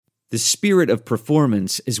The spirit of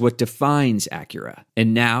performance is what defines Acura.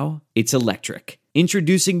 And now, it's electric.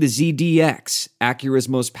 Introducing the ZDX, Acura's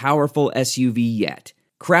most powerful SUV yet.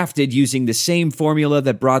 Crafted using the same formula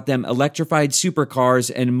that brought them electrified supercars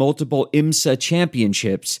and multiple IMSA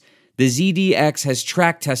championships, the ZDX has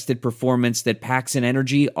track-tested performance that packs an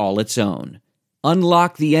energy all its own.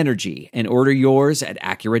 Unlock the energy and order yours at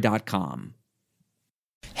Acura.com.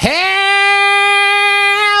 Hello,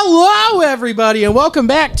 everybody, and welcome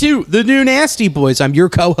back to the New Nasty Boys. I'm your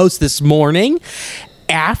co-host this morning,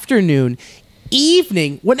 afternoon,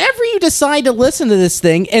 evening, whenever you decide to listen to this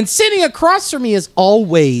thing. And sitting across from me, as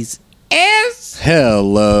always, is...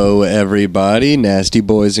 Hello, everybody, nasty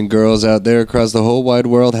boys and girls out there across the whole wide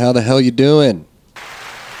world. How the hell you doing?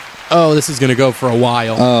 Oh, this is going to go for a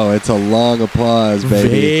while. Oh, it's a long applause, baby.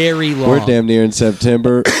 Very long. We're damn near in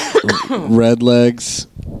September. Red legs.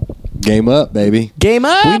 Game up, baby. Game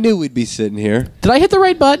up! We knew we'd be sitting here. Did I hit the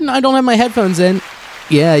right button? I don't have my headphones in.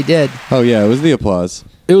 Yeah, I did. Oh, yeah, it was the applause.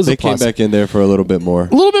 It was They applause. came back in there for a little bit more.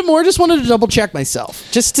 A little bit more. Just wanted to double check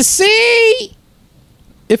myself. Just to see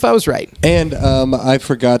if I was right. And I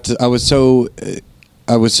forgot to... I was so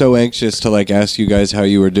anxious to ask you guys how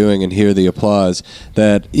you were doing and hear the applause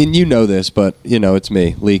that, and you know this, but it's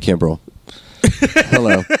me, Lee Kimbrell.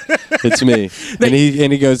 Hello, it's me. And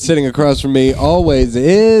he goes, sitting across from me always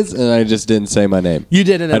is, and I just didn't say my name. You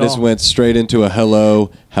didn't at all. I just went straight into a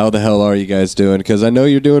hello. How the hell are you guys doing? Because I know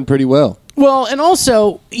you're doing pretty well. Well, and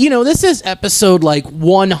also, this is episode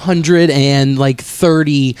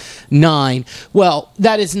 139. Well,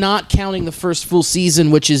 that is not counting the first full season,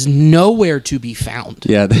 which is nowhere to be found.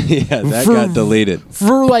 Yeah, that got deleted.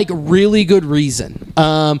 For really good reason.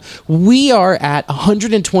 We are at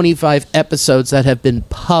 125 episodes that have been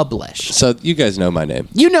published. So you guys know my name.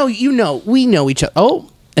 We know each other. Oh,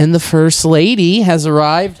 and the first lady has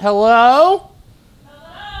arrived. Hello?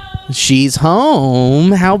 She's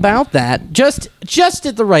home. How about that? Just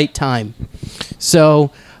at the right time.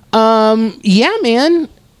 So, yeah, man.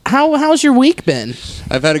 How's your week been?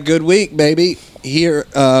 I've had a good week, baby. Here,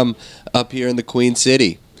 up here in the Queen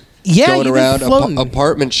City. Yeah, going around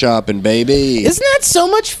apartment shopping, baby. Isn't that so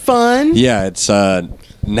much fun? Yeah, it's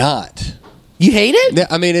not. You hate it? Yeah,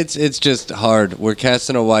 I mean, it's just hard. We're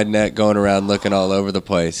casting a wide net, going around looking all over the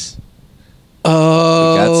place.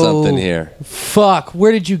 Oh, we got something here. Fuck,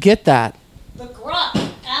 where did you get that? The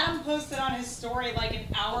Gruck. Adam posted on his story an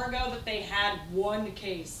hour ago that they had one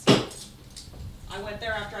case. I went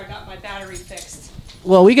there after I got my battery fixed.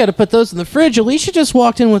 Well, we got to put those in the fridge. Alicia just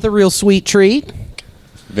walked in with a real sweet treat.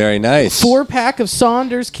 Very nice. 4-pack of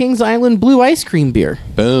Saunders Kings Island Blue Ice Cream Beer.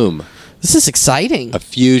 Boom. This is exciting. A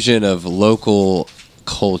fusion of local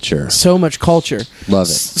culture. So much culture. Love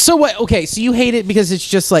it. So what? Okay, so you hate it because it's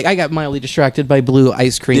just I got mildly distracted by blue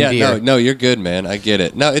ice cream beer. Yeah, no, you're good, man. I get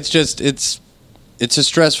it. No, it's just it's a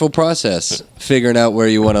stressful process figuring out where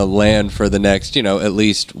you want to land for the next, at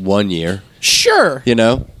least 1 year. Sure.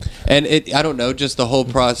 And I don't know, just the whole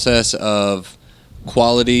process of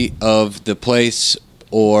quality of the place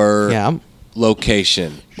or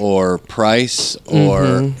location or price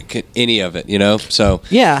or any of it, So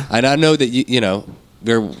yeah, and I know that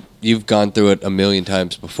you've gone through it a million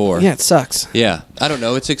times before. Yeah, it sucks. Yeah, I don't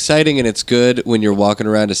know. It's exciting and it's good when you're walking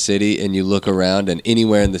around a city and you look around and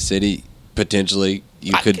anywhere in the city potentially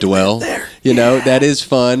you could dwell. That is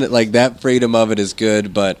fun. That freedom of it is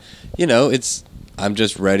good, but I'm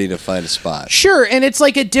just ready to find a spot. Sure, and it's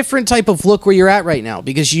a different type of look where you're at right now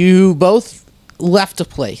because you both left a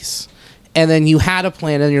place and then you had a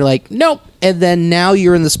plan and you're like, nope, and then now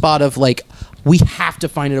you're in the spot of we have to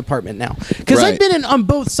find an apartment now. Because right. I've been on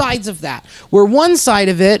both sides of that. Where one side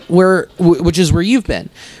of it, which is where you've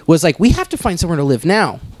been, was we have to find somewhere to live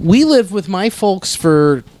now. We lived with my folks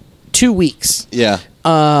for 2 weeks. Yeah.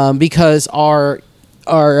 Because our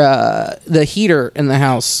the heater in the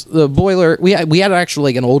house, the boiler, we had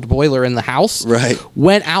actually an old boiler in the house. Right.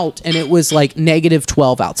 Went out and it was negative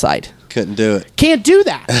 12 outside. Couldn't do it. Can't do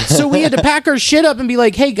that. So we had to pack our shit up and be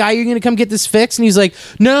like, hey, guy, you're going to come get this fixed? And he's like,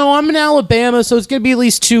 no, I'm in Alabama, so it's going to be at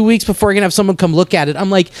least 2 weeks before I can have someone come look at it. I'm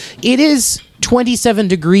like, it is 27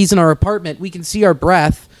 degrees in our apartment. We can see our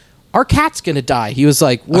breath. Our cat's going to die. He was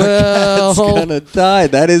like, well... Our cat's going to die.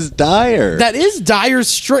 That is dire. That is dire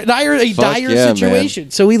situation.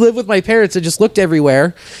 Man. So we lived with my parents and just looked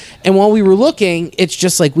everywhere. And while we were looking, it's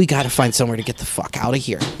just we got to find somewhere to get the fuck out of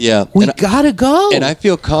here. Yeah. We got to go. And I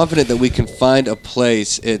feel confident that we can find a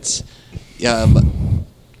place. It's, it's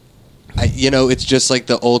just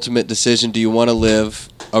the ultimate decision. Do you want to live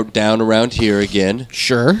down around here again?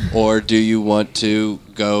 Sure. Or do you want to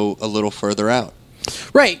go a little further out?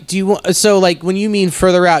 Right. Do you want so like when you mean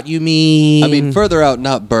further out, you mean? I mean, further out,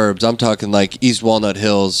 not burbs. I'm talking like East Walnut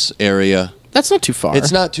Hills area. That's not too far.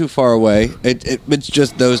 It's not too far away. It's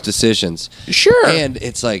just those decisions. Sure. And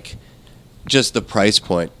it's like just the price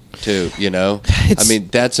point too, you know? It's- I mean,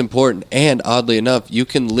 that's important. And oddly enough, you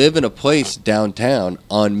can live in a place downtown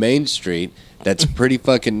on Main Street that's pretty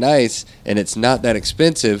fucking nice, and it's not that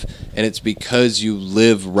expensive, and it's because you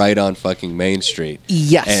live right on fucking Main Street.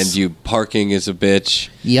 Yes. And you parking is a bitch.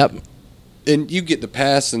 Yep. And you get the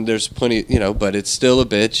pass, and there's plenty, you know, but it's still a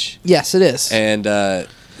bitch. Yes, it is. And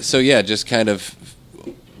so, yeah, just kind of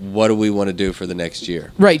what do we want to do for the next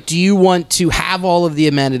year? Right. Do you want to have all of the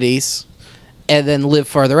amenities and then live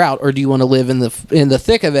farther out, or do you want to live in the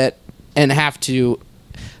thick of it and have to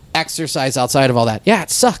exercise outside of all that? Yeah,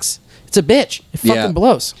 it sucks. It's a bitch. It fucking Yeah.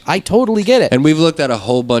 blows. I totally get it. And we've looked at a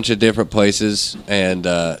whole bunch of different places, and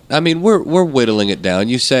I mean, we're whittling it down.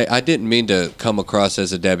 You say I didn't mean to come across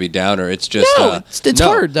as a Debbie Downer. It's just No, it's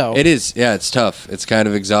hard, though. It is. Yeah, it's tough. It's kind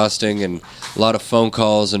of exhausting, and a lot of phone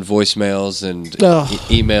calls and voicemails and Ugh.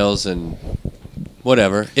 emails and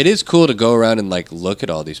whatever. It is cool to go around and like look at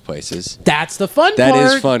all these places. That's the fun That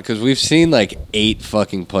part. is fun because we've seen like 8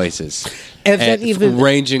 fucking places, And then even-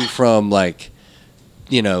 ranging from like,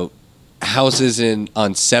 you know, houses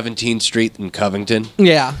on 17th Street in Covington,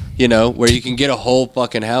 Yeah. you know, where you can get a whole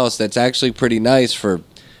fucking house that's actually pretty nice for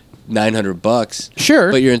 $900.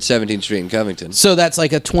 Sure. But you're in 17th Street in Covington. So that's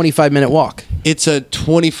like a 25-minute walk. It's a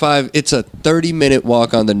 30-minute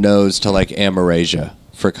walk on the nose to like Amerasia,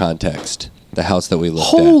 for context. The house that we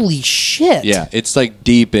looked at. Holy shit. Yeah, it's like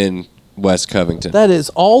deep in West Covington. That is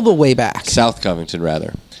all the way back. South Covington,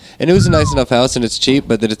 rather. And it was a nice enough house, and it's cheap,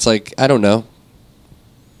 but that it's like, I don't know.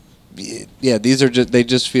 Yeah, these are they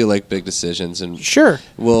just feel like big decisions. And Sure.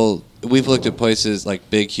 well, we've looked at places like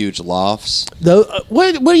big, huge lofts. Though,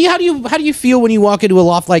 how do you feel when you walk into a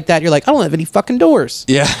loft like that? You're like, I don't have any fucking doors.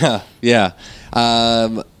 Yeah, yeah.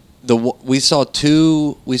 We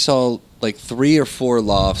saw like 3 or 4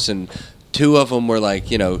 lofts, and 2 of them were like,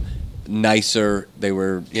 you know, nicer. They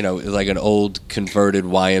were, you know, like an old converted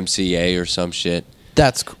YMCA or some shit.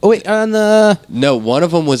 That's cool. Oh, wait, on the No, one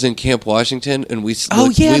of them was in Camp Washington, and we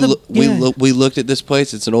looked at this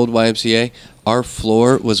place. It's an old YMCA. Our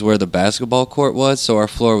floor was where the basketball court was, so our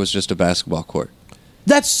floor was just a basketball court.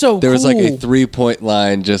 that's so There was cool. like a 3-point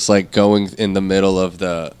line just like going in the middle of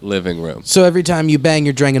the living room. So every time you bang,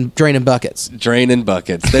 you're draining buckets. Draining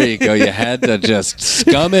buckets. There you go. You had to just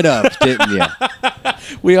scum it up, didn't you?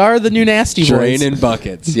 We are the new nasty boys. Draining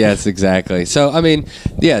buckets. Yes, exactly. So, I mean,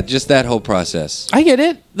 yeah, just that whole process. I get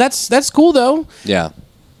it. That's cool though. Yeah.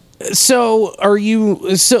 So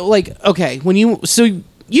okay, when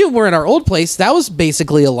you were in our old place, that was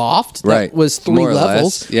basically a loft. That Right. was 3 More or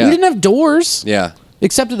levels. less, yeah. We didn't have doors. Yeah.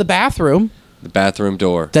 Except to the bathroom. The bathroom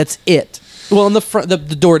door. That's it. Well, in the front, the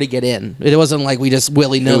door to get in. It wasn't like we just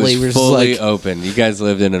willy It nilly. was fully open. You guys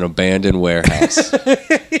lived in an abandoned warehouse.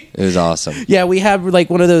 It was awesome. Yeah, we had like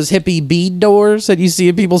one of those hippie bead doors that you see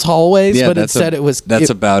in people's hallways, Yeah, but it said it was. That's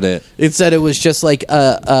about it. It said it was just like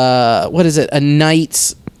what is it? A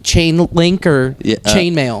knight's chain link or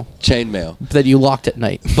chain mail Chainmail. that you locked at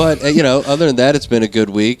night. But, you know, other than that, it's been a good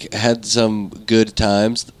week. Had some good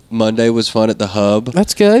times. Monday was fun at the Hub.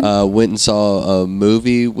 That's good. Went and saw a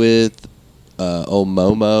movie with old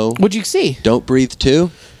Momo. What'd you see? Don't Breathe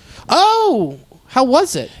 2. Oh, how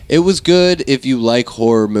was it? It was good if you like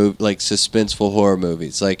like suspenseful horror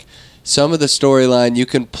movies. Like some of the storyline, you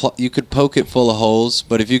could poke it full of holes,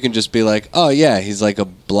 but if you can just be like, oh yeah, he's like a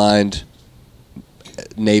blind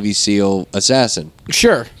Navy SEAL assassin,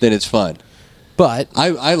 Sure, then it's fun. but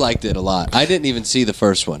I liked it a lot. I didn't even see the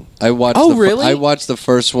first one. I watched. Oh, really? I watched the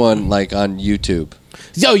first one like on YouTube.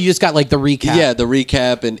 you just got like the recap. Yeah, the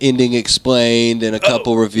recap and ending explained and a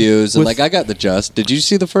couple reviews and With- I got the gist. Did you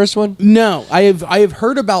see the first one? No, I have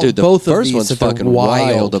heard about Dude, the both of first these. one's that they're fucking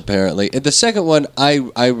wild. Apparently, and the second one, I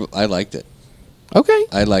liked it. Okay.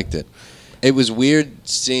 I liked it. It was weird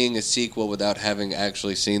seeing a sequel without having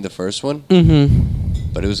actually seen the first one. Mm-hmm.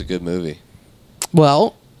 But it was a good movie.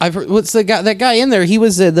 Well, I've heard, what's the guy? That guy in there? He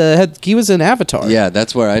was he was in Avatar. Yeah,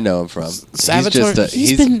 that's where I know him from. Avatar.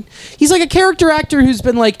 He's like a character actor who's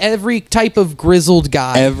been like every type of grizzled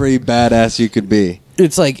guy. every badass you could be.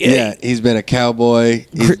 It's like Yeah, he's been a cowboy.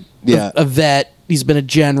 Yeah. a vet. He's been a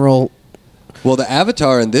general. Well, the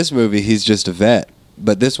Avatar in this movie, he's just a vet.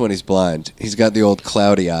 But this one, he's blind. He's got the old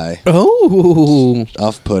cloudy eye. Oh,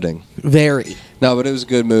 Off-putting. very. No, but it was a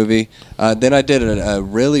good movie. Then I did a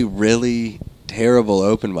really, really terrible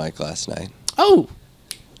open mic last night. Oh,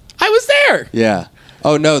 I was there. Yeah.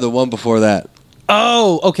 Oh, no, the one before that.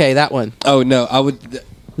 Oh, okay, that one. Oh, no, I would...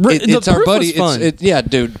 It's The our Proof buddy. was fun. Yeah,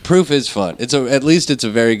 dude. Proof is fun. At least it's a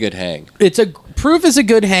very good hang. Proof is a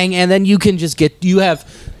good hang, and then you can just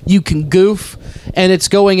you can goof, and it's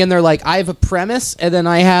going in there like I have a premise, and then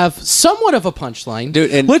I have somewhat of a punchline. Dude,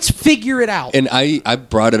 and let's figure it out. And I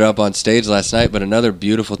brought it up on stage last night, but another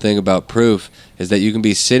beautiful thing about Proof is that you can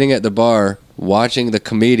be sitting at the bar watching the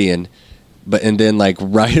comedian, and then like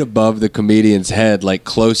right above the comedian's head, like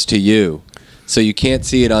close to you. So you can't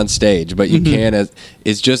see it on stage, but you can as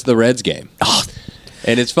it's just the Reds game.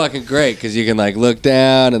 And it's fucking great because you can like look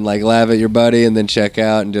down and like laugh at your buddy and then check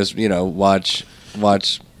out and just, watch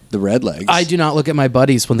the Red Legs. I do not look at my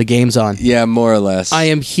buddies when the game's on. Yeah, more or less.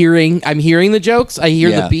 I'm hearing the jokes. I hear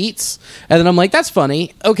the beats, and then I'm like, "That's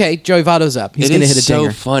funny." Okay, Joey Votto's up. He's going to hit a dinger.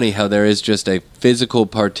 It's so funny how there is just a physical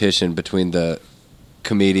partition between the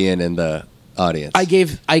comedian and the audience.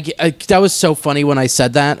 That was so funny when I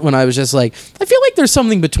said that. When I was just like, I feel like there's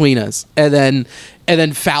something between us, and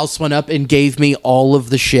then Faust went up and gave me all of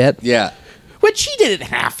the shit. Yeah. Which he didn't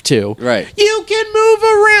have to. Right. You can move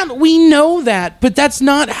around. We know that, but that's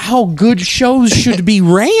not how good shows should be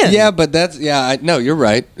ran. Yeah, but no, you're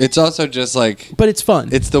right. It's also just like, but it's fun.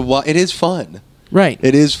 it is fun. Right.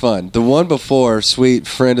 It is fun. The one before, sweet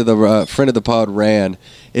friend of the pod ran.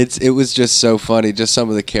 It was just so funny. Just some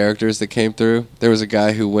of the characters that came through. There was a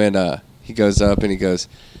guy who went. He goes up and he goes.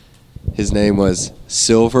 His name was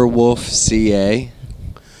Silver Wolf CA.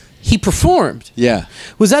 He performed. Yeah.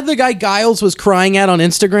 Was that the guy Giles was crying at on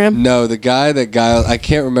Instagram? No, the guy that Giles. I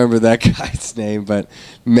can't remember that guy's name, but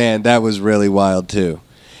man, that was really wild too.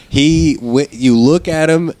 You look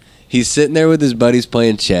at him. He's sitting there with his buddies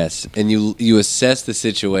playing chess, and you assess the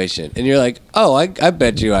situation, and you're like, oh, I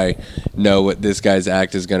bet you I know what this guy's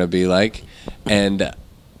act is going to be like. And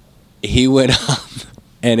he went up,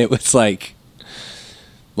 and it was like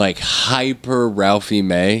hyper Ralphie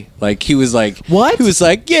May. Like, he was like, what? He was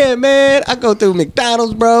like, yeah, man, I go through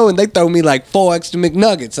McDonald's, bro, and they throw me like 4 extra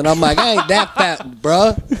McNuggets, and I'm like, I ain't that fat,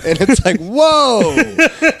 bro. And it's like, whoa.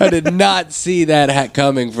 I did not see that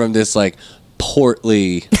coming from this like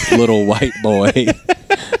portly little white boy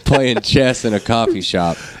playing chess in a coffee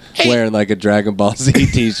shop wearing like a Dragon Ball Z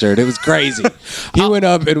t-shirt. It was crazy. He went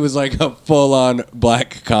up and was like a full-on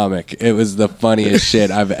black comic. It was the funniest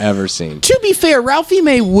shit I've ever seen. To be fair, Ralphie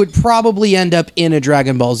May would probably end up in a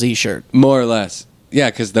Dragon Ball Z shirt. More or less.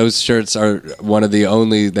 Yeah, because those shirts are one of the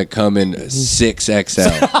only that come in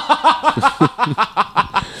 6XL.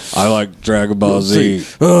 I like Dragon Ball Z.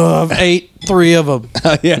 I've ate 3 of them.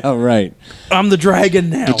 Yeah, right. I'm the dragon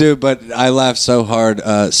now. Dude, but I laughed so hard.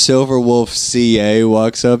 Silver Wolf CA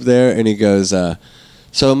walks up there and he goes,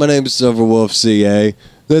 so my name's Silver Wolf CA.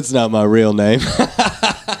 That's not my real name.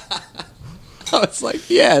 I was like,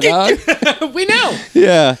 yeah, dog. We know.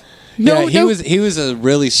 Yeah. He was a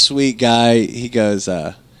really sweet guy. He goes,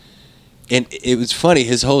 and it was funny.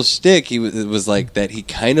 His whole shtick, it was like that he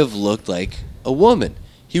kind of looked like a woman.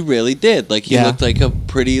 He really did. Like, he looked like a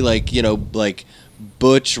pretty, like, like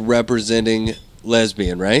butch representing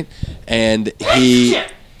lesbian, right? And he,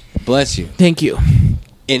 bless you. Thank you.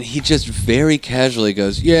 And he just very casually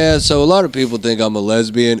goes, yeah, so a lot of people think I'm a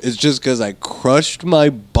lesbian. It's just because I crushed my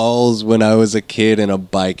balls when I was a kid in a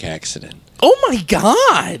bike accident. Oh, my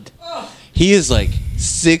God. He is like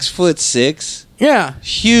 6'6". Yeah.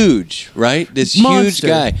 Huge, right? This Monster. huge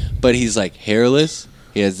guy. But he's like hairless.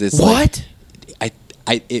 He has this what?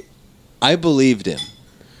 I believed him.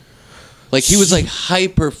 Like, he was like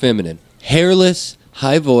hyper feminine, hairless,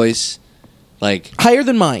 high voice, like higher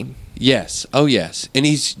than mine. Yes. Oh yes. And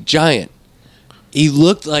he's giant. He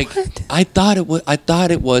looked like I thought it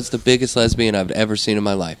was the biggest lesbian I've ever seen in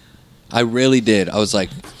my life. I really did. I was like,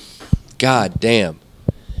 God damn.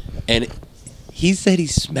 And he said he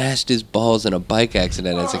smashed his balls in a bike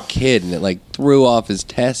accident as a kid and it like threw off his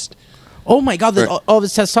test. Oh my God! All of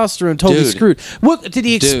his testosterone totally screwed. What did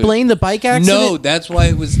he explain the bike accident? No, that's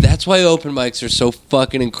why open mics are so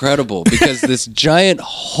fucking incredible because this giant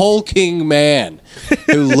hulking man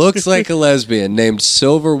who looks like a lesbian named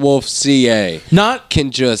Silver Wolf CA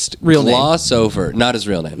can just gloss over not his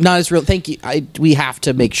real name. Not his real. Thank you. We have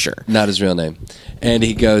to make sure. Not his real name. And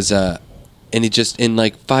he goes, and he just in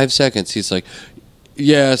like 5 seconds he's like,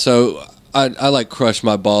 yeah, so. I like crushed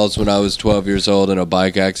my balls when I was 12 years old in a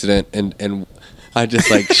bike accident, and I just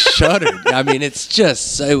like shuddered. I mean,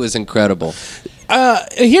 it was incredible.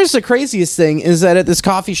 Here's the craziest thing is that at this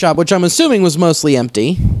coffee shop, which I'm assuming was mostly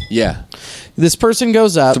empty. Yeah. This person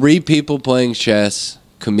goes up. 3 people playing chess,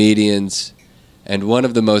 comedians, and one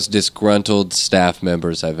of the most disgruntled staff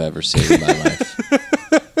members I've ever seen in my life.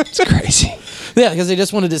 It's crazy. Yeah, because they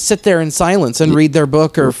just wanted to sit there in silence and read their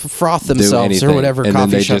book or froth Do themselves anything. or whatever and then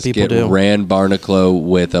coffee they shop just people get do. Rand Barnacle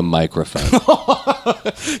with a microphone.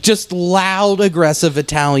 Just loud, aggressive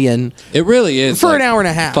Italian. It really is For an hour and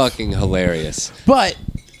a half. Fucking hilarious. But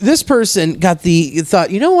this person got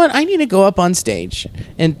thought, you know what? I need to go up on stage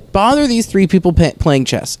and bother these three people playing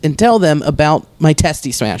chess and tell them about my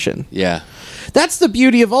testy smashing. Yeah. That's the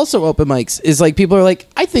beauty of also open mics is like people are like,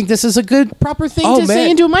 I think this is a good proper thing to say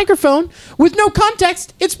man. into a microphone with no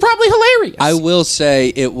context. It's probably hilarious. I will say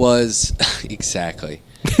it was exactly.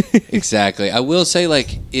 Exactly. I will say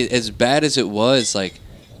like as bad as it was, like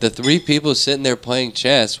the three people sitting there playing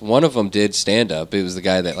chess, one of them did stand up. It was the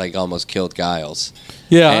guy that like almost killed Giles.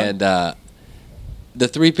 Yeah. And the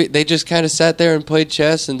three they just kind of sat there and played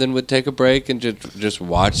chess and then would take a break and just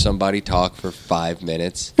watch somebody talk for 5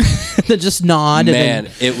 minutes. Then just nod. Man, And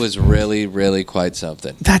then, it was really, really quite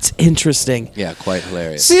something. that's interesting. Yeah, quite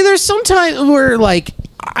hilarious. See, there's some time where, like,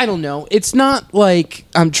 I don't know. It's not like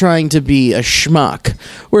I'm trying to be a schmuck.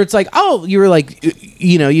 Where it's like, oh, you were like,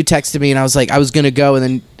 you know, you texted me and I was like, I was gonna go, and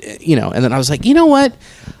then, you know, and then I was like, you know what?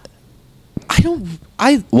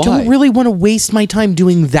 I Why? don't really want to waste my time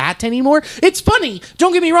doing that anymore. It's funny.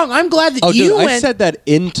 Don't get me wrong. I'm glad that Oh, you dude, went. I said that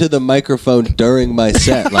into the microphone during my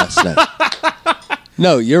set last night.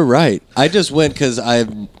 No, you're right. I just went because I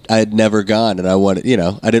had never gone, and I wanted, you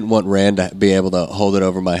know, I didn't want Rand to be able to hold it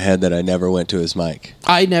over my head that I never went to his mic.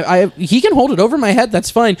 He can hold it over my head. That's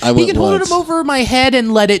fine. I He went can hold once. it over my head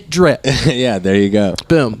and let it drip. Yeah, there you go.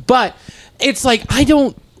 Boom. But it's like I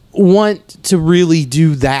don't want to really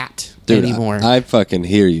do that Dude, anymore. I fucking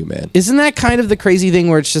hear you, man. Isn't that kind of the crazy thing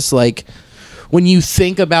where it's just like when you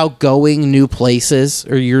think about going new places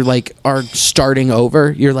or you're like are starting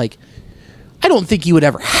over, you're like, I don't think you would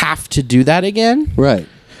ever have to do that again. Right.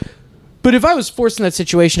 But if I was forced in that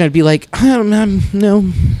situation, I'd be like,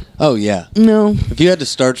 no. Oh, yeah. No. If you had to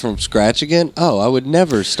start from scratch again, I would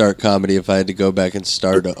never start comedy if I had to go back and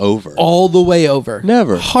start over. All the way over.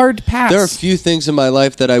 Never. Hard pass. There are a few things in my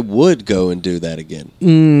life that I would go and do that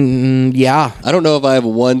again. Yeah. I don't know if I have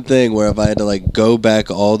one thing where if I had to like go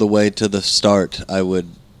back all the way to the start, I would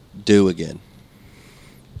do again.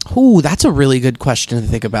 Ooh, that's a really good question to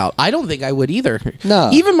think about. I don't think I would either. No.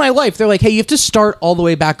 Even my life, they're like, hey, you have to start all the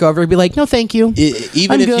way back over. I'd be like, no, thank you.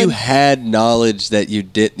 Even I'm if you good. had knowledge that you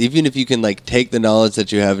did, even if you can like take the knowledge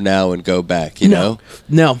that you have now and go back, you know?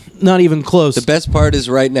 No, not even close. The best part is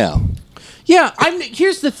right now. Yeah,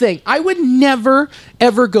 here's the thing. I would never,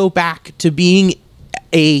 ever go back to being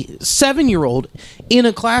a 7-year-old in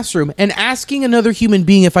a classroom and asking another human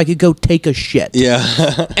being if I could go take a shit. Yeah.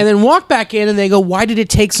 And then walk back in and they go, why did it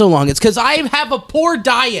take so long? It's because I have a poor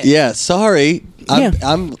diet. Yeah, sorry. Yeah.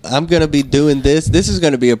 I'm going to be doing this. This is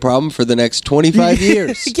going to be a problem for the next 25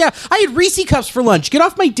 years. Yeah, I had Reese cups for lunch. Get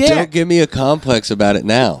off my dick. Don't give me a complex about it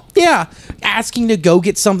now. Yeah, asking to go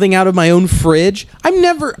get something out of my own fridge. I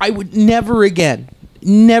would never again.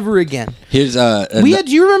 Never again. Here's Do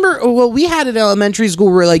you remember? Well, we had at elementary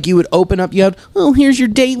school where like you would open up, you had, oh, here's your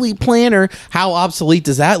daily planner. How obsolete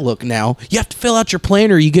does that look now? You have to fill out your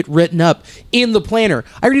planner. You get written up in the planner.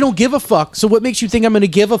 I already don't give a fuck. So what makes you think I'm going to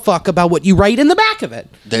give a fuck about what you write in the back of it?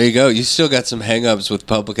 There you go. You still got some hang-ups with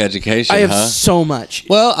public education, I have huh? so much.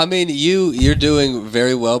 Well, I mean, you're doing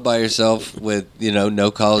very well by yourself with, no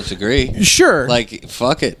college degree. Sure. Like,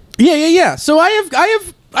 fuck it. Yeah. So I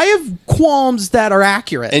have qualms that are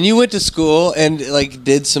accurate. And you went to school and like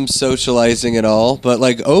did some socializing and all, but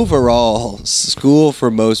like overall, school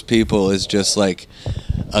for most people is just like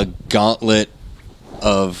a gauntlet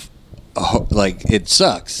of like it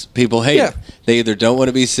sucks. People hate it. They either don't want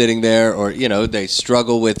to be sitting there or they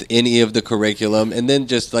struggle with any of the curriculum, and then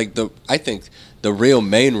just like I think the real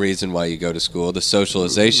main reason why you go to school, the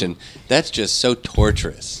socialization, that's just so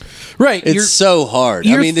torturous. Right. It's so hard.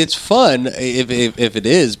 I mean, it's fun if it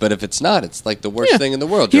is, but if it's not, it's like the worst thing in the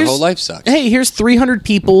world. Your whole life sucks. Hey, here's 300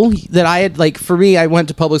 people that I had, like, for me, I went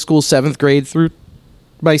to public school 7th grade through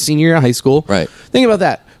my senior year of high school. Right. Think about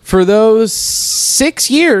that. For those 6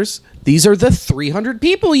 years, these are the 300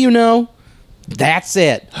 people you know. That's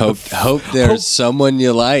it. Hope there's someone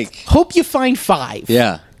you like. Hope you find 5.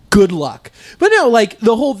 Yeah. Good luck. But no, like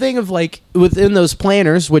the whole thing of like within those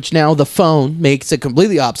planners, which now the phone makes it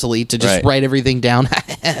completely obsolete to just write everything down.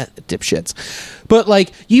 Dipshits. But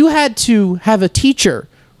like you had to have a teacher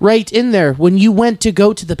right in there when you went to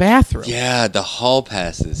go to the bathroom. Yeah, the hall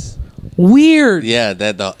passes. Weird. Yeah,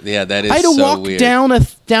 that is I had to so walk weird. down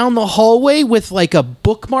the hallway with like a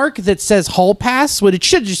bookmark that says hall pass when it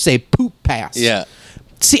should just say poop pass. Yeah.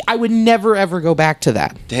 See, I would never ever go back to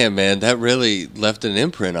that. Damn, man, that really left an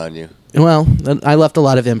imprint on you. Well, I left a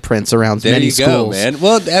lot of imprints around There many you schools. go, man.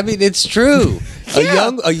 Well, I mean, it's true.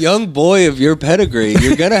 A young boy of your pedigree,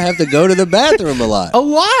 you're gonna have to go to the bathroom a lot. A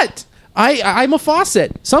lot. I'm a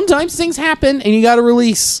faucet. Sometimes things happen and you got to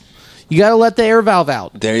release. You got to let the air valve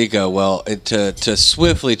out. There you go. Well, to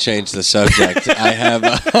swiftly change the subject, I have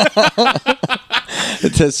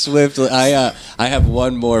I have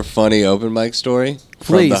one more funny open mic story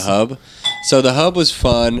from Please. the Hub. So the Hub was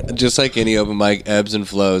fun, just like any open mic, ebbs and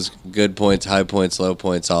flows, good points, high points, low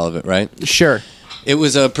points, all of it, right? Sure. It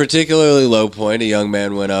was a particularly low point. A young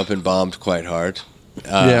man went up and bombed quite hard.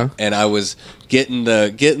 Yeah. And I was getting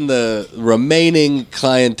the remaining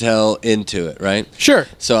clientele into it, right? Sure.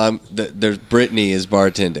 So there's Brittany is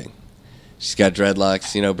bartending. She's got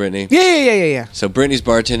dreadlocks, you know Brittany? Yeah. So Brittany's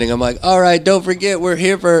bartending. I'm like, all right, don't forget, we're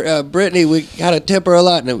here for Brittany. We got to tip her a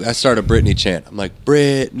lot. And I start a Brittany chant. I'm like,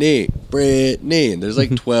 Brittany, Brittany. And there's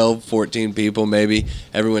like 12, 14 people maybe.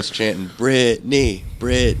 Everyone's chanting, Brittany,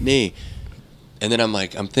 Brittany. And then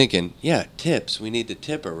I'm thinking, yeah, tips. We need to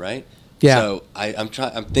tip her, right? Yeah. So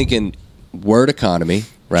I'm thinking word economy,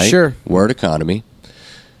 right? Sure. Word economy.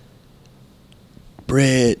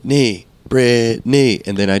 Brittany, Brittany.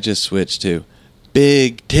 And then I just switched to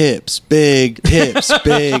big tips, big tips,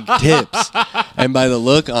 big tips. And by the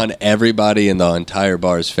look on everybody in the entire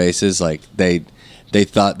bar's faces, like they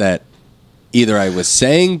thought that either I was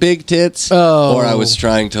saying big tits or I was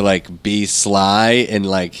trying to like be sly and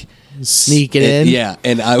like sneak it in. Yeah,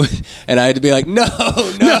 and I had to be like, no.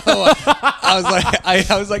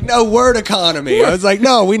 I was like, no, word economy. I was like,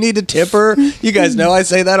 no, we need to tip her. You guys know I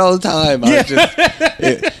say that all the time. I was just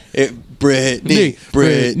Brittany,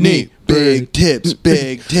 big tips,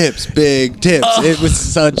 big tips, big tips. It was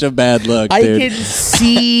such a bad look, I dude. can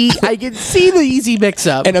see the easy mix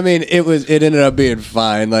up. And I mean, it ended up being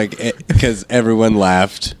fine, like because everyone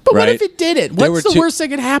laughed. But right? what if it didn't? What's the worst that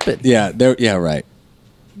could happen? Yeah, right.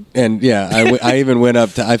 And yeah, I even went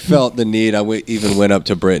up to. I felt the need. Even went up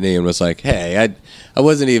to Brittany and was like, "Hey, I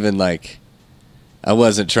wasn't even like, I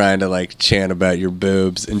wasn't trying to like chant about your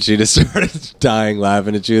boobs." And she just started dying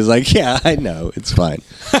laughing, and she was like, "Yeah, I know, it's fine."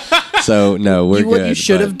 So no, we're good. What you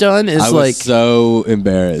should have done is I was so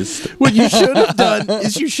embarrassed. What you should have done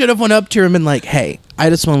is you should have went up to him and like, "Hey, I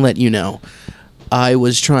just want to let you know, I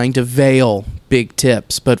was trying to veil big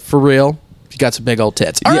tips, but for real." You got some big old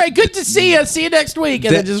tits. All right, good to see you. See you next week.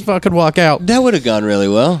 And then just fucking walk out. That would have gone really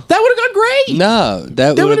well. That would have gone great. No,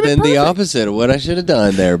 that would have been the perfect. opposite of what I should have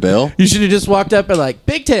done there, Bill. You should have just walked up and like,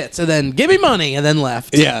 big tits, and then give me money, and then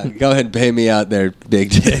left. Yeah, go ahead and pay me out there,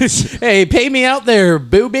 big tits. Hey, pay me out there,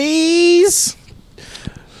 boobies.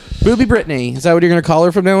 Booby Brittany. Is that what you're going to call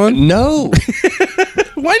her from now on? No.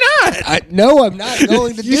 Why not? No, I'm not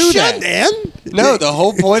going to do that. Dan. No, the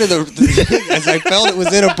whole point of the thing is I felt it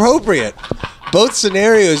was inappropriate. Both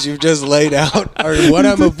scenarios you've just laid out are what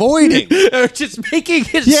I'm avoiding. They're just making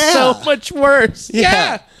it so much worse.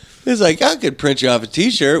 Yeah. It's like, I could print you off a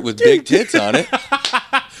T-shirt with big tits on it.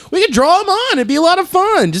 We could draw them on. It'd be a lot of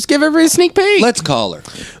fun. Just give everybody a sneak peek. Let's call her.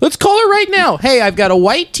 Let's call her right now. Hey, I've got a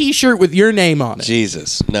white T-shirt with your name on it.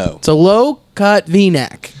 Jesus, no. It's a low-cut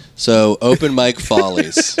V-neck. So, open mic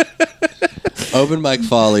follies. Open mic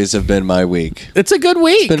follies have been my week. It's a good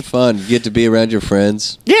week. It's been fun. You get to be around your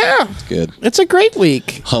friends. Yeah. It's good. It's a great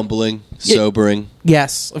week. Humbling, sobering.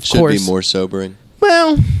 Yes, of Should course. be more sobering.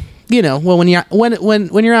 Well, you know, when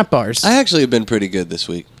you're at bars. I actually have been pretty good this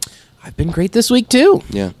week. I've been great this week too.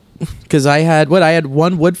 Yeah. Because I had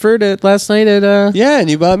one Woodford last night at Yeah, and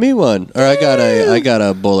you bought me one. Or I got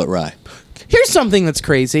a Bullet Rye. Here's something that's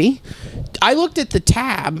crazy. I looked at the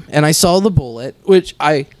tab and I saw the bullet, which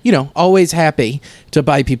I, always happy to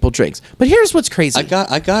buy people drinks. But here's what's crazy. I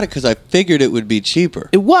got it because I figured it would be cheaper.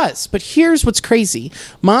 It was, but here's what's crazy.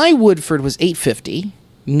 My Woodford was $8.50,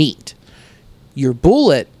 neat. Your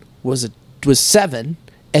bullet was $7,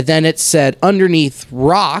 and then it said underneath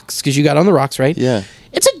rocks, because you got on the rocks, right? Yeah.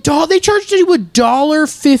 It's $1. They charged you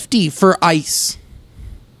 $1.50 for ice.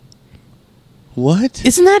 What?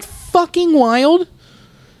 Isn't that fucking wild?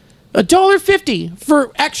 $1.50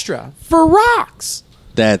 for extra for rocks.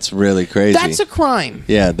 That's really crazy. That's a crime.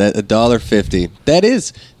 Yeah, that $1.50. That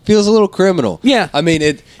feels a little criminal. Yeah. I mean,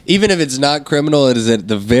 even if it's not criminal, it is at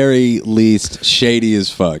the very least shady as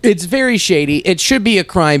fuck. It's very shady. It should be a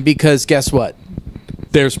crime because guess what?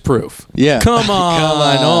 There's proof. Yeah. Come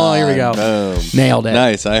on. Oh, here we go. Boom. Nailed it.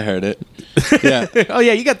 Nice. I heard it. Yeah. Oh,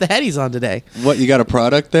 yeah. You got the headies on today. What, you got a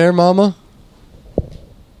product there, Mama?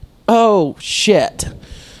 Oh, shit.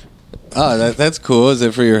 Oh, that's cool. Is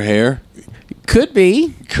it for your hair? Could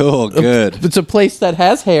be. Cool. Good. It's a place that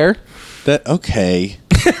has hair. Okay.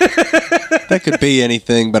 That could be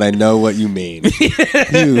anything, but I know what you mean.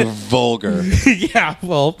 You vulgar. Yeah,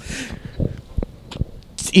 well,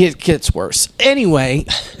 It gets worse. Anyway,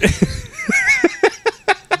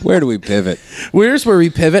 Where do we pivot? where's where we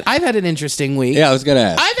pivot? I've had an interesting week. Yeah, I was gonna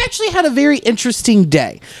ask. I've actually had a very interesting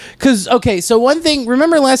day. Because, okay, so one thing,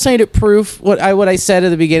 remember last night at Proof, what I said at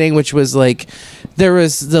the beginning, which was like, there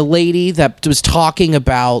was the lady that was talking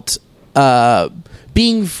about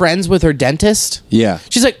being friends with her dentist. Yeah.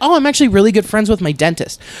 She's like, oh, I'm actually really good friends with my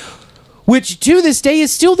dentist. Which, to this day,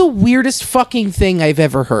 is still the weirdest fucking thing I've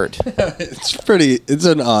ever heard. It's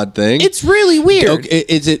an odd thing. It's really weird. Okay,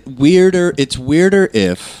 is it weirder? It's weirder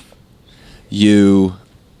if your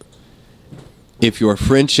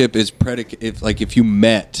friendship is if you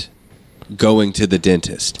met going to the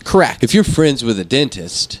dentist. Correct. If you're friends with a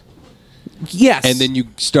dentist Yes. and then you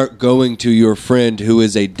start going to your friend who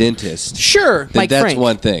is a dentist. Sure, Then Mike that's Frank.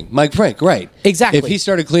 one thing. Mike Frank, right. Exactly. If he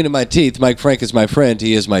started cleaning my teeth, Mike Frank is my friend,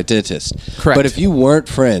 he is my dentist. Correct. But if you weren't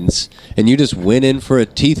friends and you just went in for a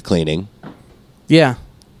teeth cleaning Yeah.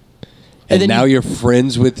 and then now you- you're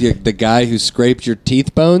friends with the guy who scraped your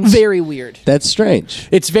teeth bones, Very weird. that's strange.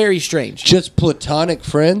 It's very strange. Just platonic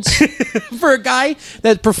friends? For a guy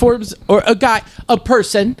that performs, or a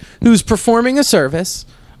person who's performing a service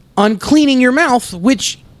on cleaning your mouth,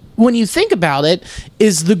 which, when you think about it,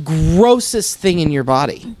 is the grossest thing in your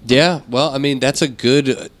body. Yeah, well, I mean, that's a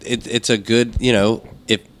good. It's a good.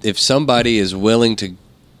 If somebody is willing to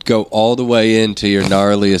go all the way into your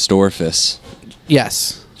gnarliest orifice,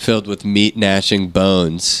 Yes. filled with meat gnashing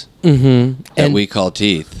bones Mm-hmm. that we call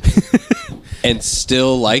teeth, and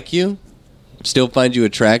still like you, still find you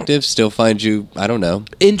attractive, still find you, I don't know.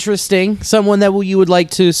 Interesting. Someone that you would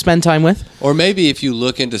like to spend time with. Or maybe if you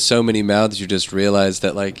look into so many mouths, you just realize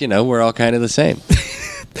that, we're all kind of the same.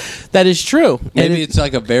 That is true. Maybe And it's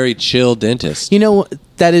like a very chill dentist.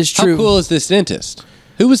 that is true. How cool is this dentist?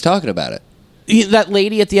 Who was talking about it? That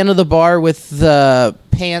lady at the end of the bar with the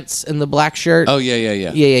pants and the black shirt. Oh,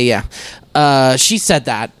 yeah. Yeah. She said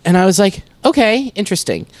that, and I was like, okay,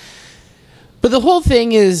 interesting. But the whole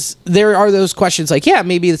thing is, there are those questions like, yeah,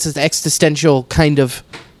 maybe this is an existential kind of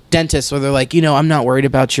dentist where they're like, I'm not worried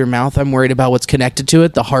about your mouth. I'm worried about what's connected to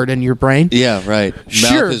it, the heart and your brain. Yeah, right.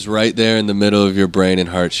 Sure. Mouth is right there in the middle of your brain and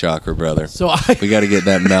heart chakra, brother. So We got to get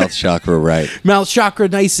that mouth chakra right. mouth chakra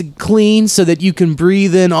nice and clean so that you can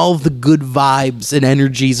breathe in all of the good vibes and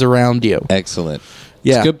energies around you. Excellent.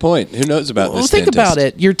 Yeah. It's a good point. Who knows about Well, this think dentist? about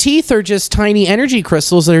it. Your teeth are just tiny energy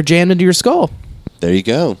crystals that are jammed into your skull. There you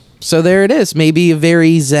go. So there it is. Maybe a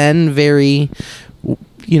very zen, very,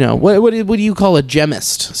 what do you call a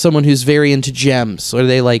gemist? Someone who's very into gems. Or are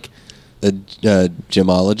they like A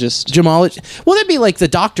gemologist? gemologist? Well, that'd be like the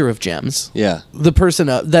doctor of gems. Yeah. The person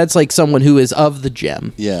that's like someone who is of the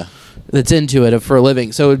gem, Yeah. that's into it for a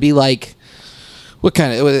living. So it would be like, what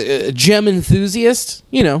kind of a gem enthusiast?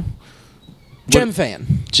 Gem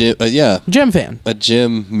fan, Yeah. gem fan, A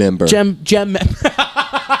gym member. gem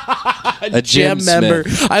a gem member.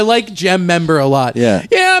 I like gem member a lot. Yeah.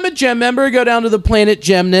 Yeah, I'm a gem member. Go down to the Planet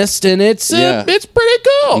Gemnist, and it's pretty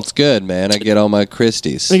cool. It's good, man. I get all my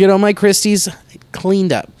Christies. I get all my Christies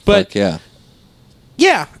cleaned up. But Fuck yeah.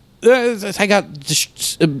 yeah, I got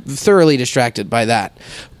thoroughly distracted by that.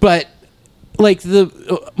 But like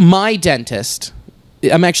my dentist,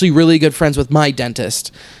 I'm actually really good friends with my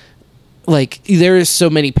dentist. Like, there is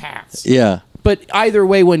so many paths. Yeah. But either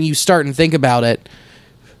way, when you start and think about it,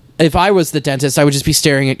 if I was the dentist, I would just be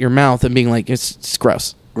staring at your mouth and being like, it's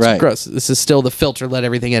gross. It's Right. gross. This is still the filter. Let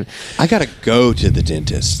everything in. I got to go to the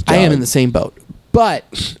dentist. I am dog. in the same boat.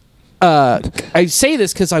 But I say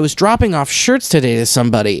this because I was dropping off shirts today to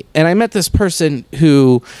somebody, and I met this person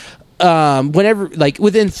who,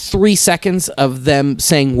 within 3 seconds of them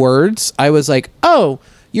saying words, I was like, oh,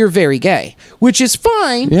 you're very gay, which is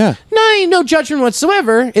fine. Yeah. No judgment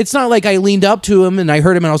whatsoever. It's not like I leaned up to him and I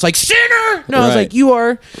heard him and I was like, sinner! No, I was Right.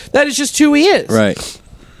 like, that is just who he is. Right.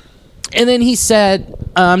 And then he said,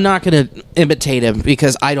 I'm not going to imitate him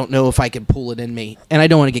because I don't know if I can pull it in me and I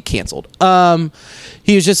don't want to get canceled.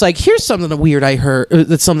 He was just like, here's something weird I heard.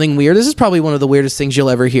 That's something weird. This is probably one of the weirdest things you'll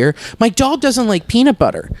ever hear. My dog doesn't like peanut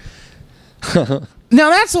butter. Now,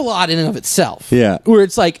 that's a lot in and of itself. Yeah. Where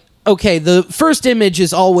it's like, okay, the first image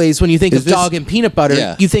is always when you think Is of this- dog and peanut butter,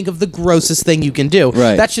 Yeah. you think of the grossest thing you can do.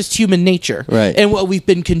 Right. That's just human nature. Right. And what we've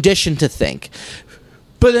been conditioned to think.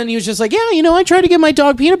 But then he was just like, yeah, I tried to give my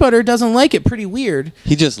dog peanut butter. It doesn't like it. Pretty weird.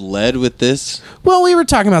 He just led with this. Well, we were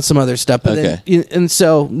talking about some other stuff. But Okay. and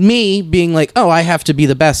so me being like, oh, I have to be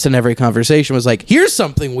the best in every conversation was like, here's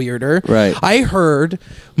something weirder. Right. I heard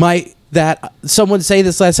that someone say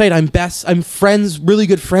this last night. I'm really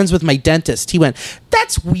good friends with my dentist. He went,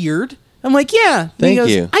 that's weird. I'm like, yeah. And he Thank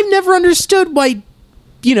goes, you. I've never understood why,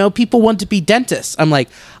 people want to be dentists. I'm like,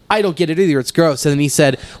 I don't get it either. It's gross. And then he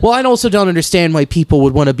said, well, I also don't understand why people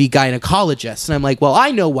would want to be gynecologists. And I'm like, well,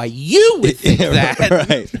 I know why you would think that.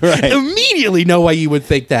 Right. Immediately know why you would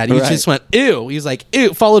think that. He just went, ew. He was like,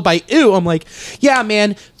 ew, followed by ew. I'm like, yeah,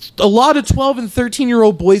 man, a lot of 12 and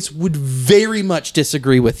 13-year-old boys would very much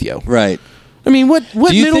disagree with you. Right. I mean, what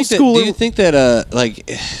middle school? Do you think that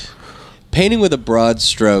like painting with a broad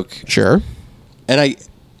stroke? Sure. And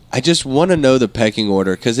I just want to know the pecking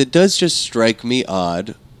order because it does just strike me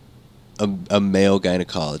odd. A male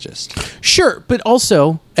gynecologist. Sure, but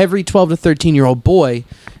also every 12 to 13-year-old boy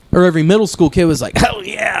or every middle school kid was like, hell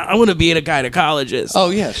yeah, I want to be a gynecologist.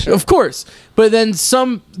 Oh, yeah, sure. Of course. But then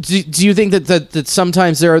do you think that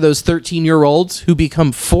sometimes there are those 13-year-olds who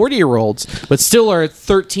become 40-year-olds, but still are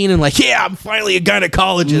 13 and like, yeah, I'm finally a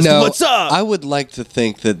gynecologist. No, What's up? I would like to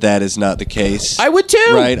think that is not the case. I would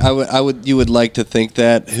too. Right? I would. You would like to think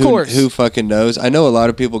that. Of course. Who fucking knows? I know a lot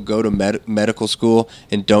of people go to medical school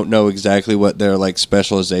and don't know exactly what their like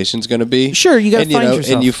specialization is going to be. Sure, you got to find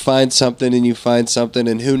yourself. And you find something,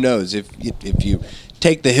 and who knows if you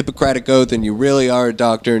take the Hippocratic Oath and you really are a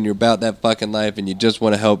doctor and you're about that fucking life and you just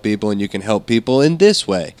want to help people and you can help people in this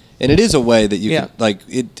way. And it is a way that you can, like,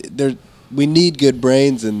 we need good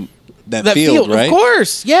brains in that field, right? Of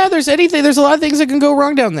course. Yeah, there's a lot of things that can go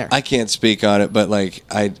wrong down there. I can't speak on it, but, like,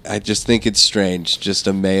 I just think it's strange, just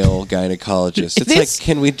a male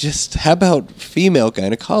gynecologist. How about female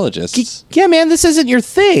gynecologists? Yeah, man, this isn't your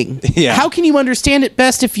thing. Yeah. How can you understand it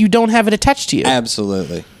best if you don't have it attached to you?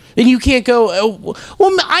 Absolutely. And you can't go, oh,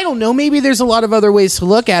 well, I don't know. Maybe there's a lot of other ways to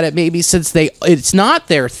look at it. Maybe since it's not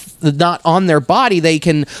not on their body, they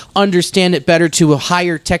can understand it better to a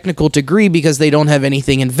higher technical degree because they don't have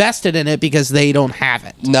anything invested in it because they don't have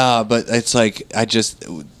it. Nah, but it's like,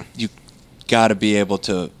 you got to be able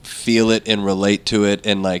to feel it and relate to it.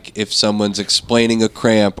 And like, if someone's explaining a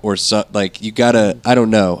cramp or like, you gotta, I don't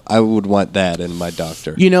know. I would want that in my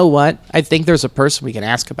doctor. You know what? I think there's a person we can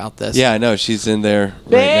ask about this. Yeah, I know. She's in there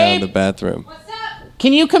right now in the bathroom. What's up?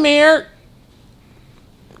 Can you come here?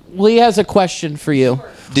 Lee has a question for you.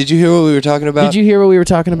 Did you hear what we were talking about? Did you hear what we were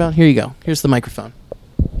talking about? Here you go. Here's the microphone.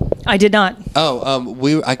 I did not. Oh,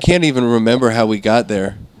 I can't even remember how we got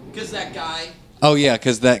there. Because that guy. Oh, yeah,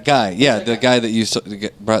 because that guy. Yeah, the guy that you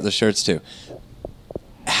brought the shirts to.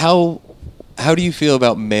 How do you feel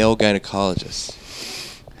about male gynecologists?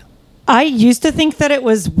 I used to think that it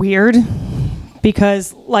was weird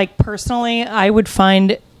because, like, personally, I would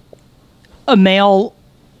find a male,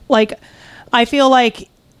 like, I feel like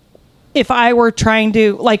if I were trying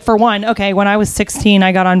to, like, for one, okay, when I was 16,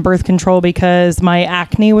 I got on birth control because my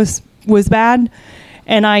acne was bad.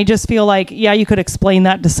 And I just feel like, yeah, you could explain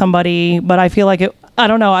that to somebody, but I feel like I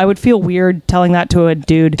don't know, I would feel weird telling that to a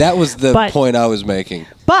dude. That was the point I was making.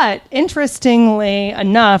 But interestingly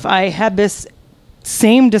enough, I had this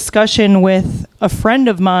same discussion with a friend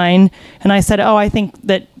of mine, and I said, oh, I think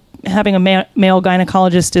that having a male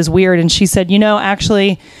gynecologist is weird. And she said,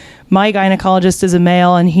 actually, my gynecologist is a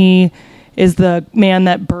male, and he is the man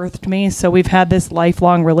that birthed me, so we've had this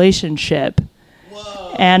lifelong relationship.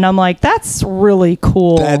 Whoa. And I'm like, that's really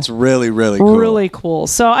cool. That's really, really cool. Really cool.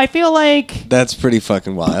 So I feel like... That's pretty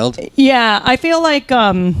fucking wild. Yeah, I feel like...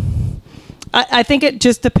 I think it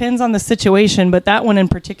just depends on the situation, but that one in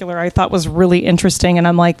particular I thought was really interesting, and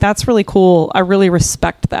I'm like, that's really cool. I really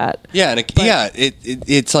respect that. Yeah,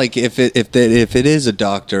 it's like if it is a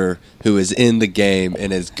doctor who is in the game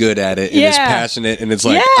and is good at it and is passionate and it's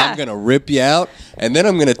like, I'm gonna rip you out and then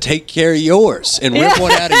I'm gonna take care of yours and rip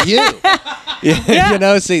one out of you.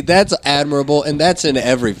 Yeah. See, that's admirable, and that's in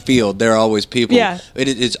every field. There are always people. Yeah.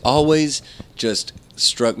 It's always just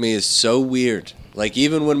struck me as so weird. Like,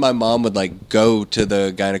 even when my mom would, like, go to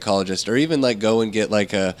the gynecologist or even, like, go and get,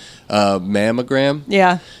 like, a mammogram.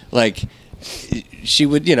 Yeah. Like, she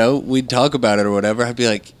would, we'd talk about it or whatever. I'd be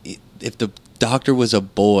like, if the doctor was a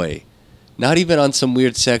boy, not even on some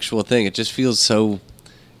weird sexual thing, it just feels so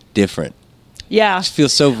different. Yeah. It just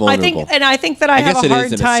feels so vulnerable. I think that I have a hard time. I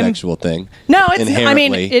guess it isn't a sexual thing. No,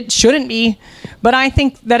 it shouldn't be. But I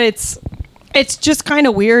think that it's just kind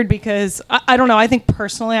of weird because, I don't know, I think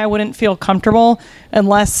personally I wouldn't feel comfortable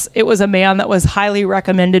unless it was a man that was highly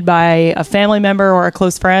recommended by a family member or a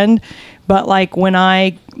close friend. But, like, when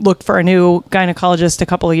I looked for a new gynecologist a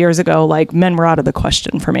couple of years ago, like, men were out of the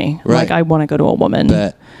question for me. Right. Like, I want to go to a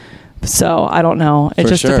woman. So, I don't know. It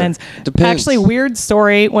just depends. Actually, weird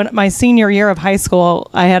story. When my senior year of high school,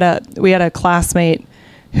 we had a classmate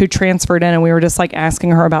who transferred in, and we were just, like,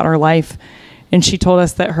 asking her about her life. And she told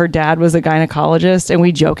us that her dad was a gynecologist, and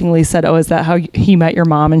we jokingly said, "Oh, is that how he met your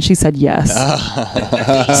mom?" And she said, "Yes."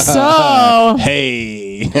 So,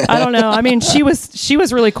 hey, Hey. I don't know. I mean, she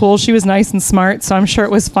was really cool. She was nice and smart, so I'm sure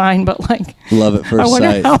it was fine. But like, Love at first I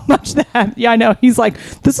wonder sight. how much that. Yeah, I know. He's like,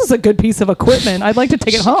 this is a good piece of equipment. I'd like to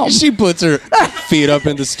take it home. She puts her feet up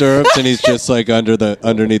in the stirrups, and he's just like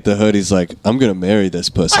underneath the hood. He's like, "I'm gonna marry this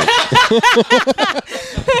pussy."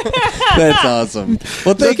 That's awesome.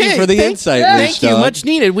 Well, thank you for the insight, Leash Thank you, Dog. much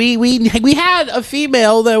needed. We had a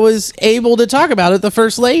female that was able to talk about it, the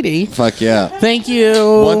first lady. Fuck yeah. Thank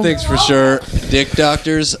you. One thing's for sure: dick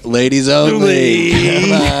doctors, ladies only.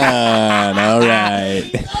 Come on, all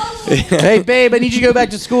right. Hey, babe, I need you to go back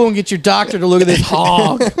to school and get your doctor to look at this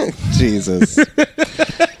hog. Jesus. Do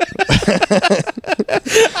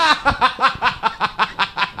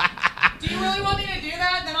you really want me to do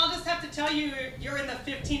that? Then I'll just have to tell you you're in the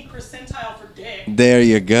 15th percentile for dick. There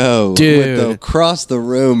you go, Dude. With the across the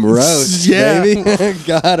room roast, Yeah. baby.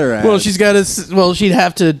 Got her ass. Well, she'd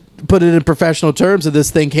have to put it in professional terms that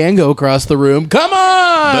this thing can go across the room. Come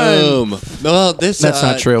on! Boom. Well, that's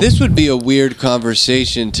not true. This would be a weird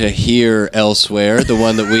conversation to hear elsewhere, the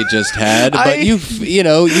one that we just had. But you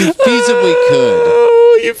feasibly could.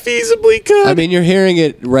 Oh, you feasibly could. I mean, you're hearing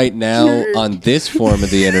it right now on this form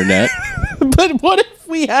of the internet. But what if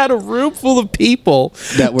we had a room full of people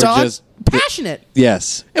That were just- passionate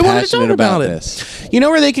Yes, and wanted to passionate talk about it? this. You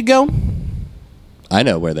know where they could go? I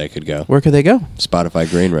know where they could go. Where could they go? Spotify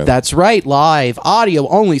Green Room. That's right, live, audio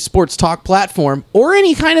only sports talk platform, or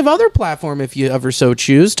any kind of other platform if you ever so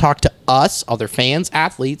choose. Talk to us, other fans,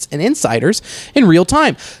 athletes, and insiders in real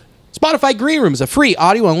time. Spotify Green Room is a free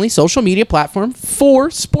audio only social media platform for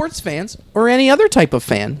sports fans or any other type of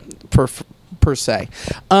fan per se.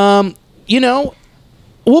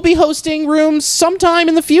 We'll be hosting rooms sometime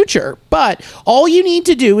in the future, but all you need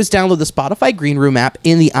to do is download the Spotify Green Room app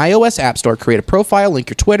in the iOS App Store, create a profile, link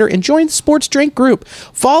your Twitter, and join the Sports Drink group.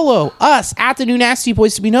 Follow us at the New Nasty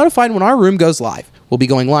Boys to be notified when our room goes live. We'll be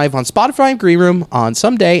going live on Spotify Green Room on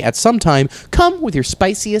some day at some time. Come with your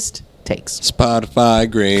spiciest takes. Spotify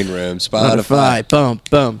Green Room. Spotify. Boom,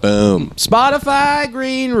 boom. Boom. Spotify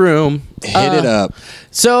Green Room. Hit it up.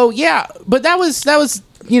 So, yeah, but that was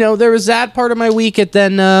there was that part of my week, and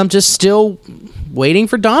then just still waiting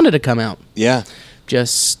for Donda to come out. Yeah.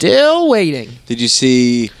 Just still waiting. Did you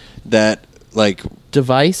see that, like...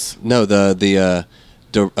 Device? No, the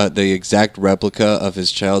exact replica of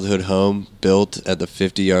his childhood home built at the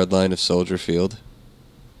 50-yard line of Soldier Field?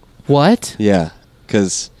 What? Yeah,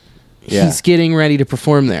 because... Yeah. He's getting ready to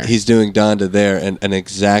perform there. He's doing Donda there, and an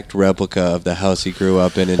exact replica of the house he grew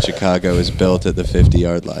up in Chicago is built at the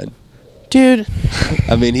 50-yard line. Dude.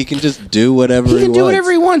 I mean, he can just do whatever he wants. He can do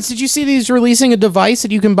whatever he wants. Did you see he's releasing a device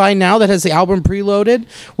that you can buy now that has the album preloaded,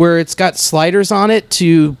 where it's got sliders on it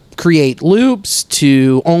to create loops,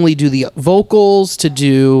 to only do the vocals, to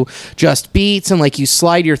do just beats, and like you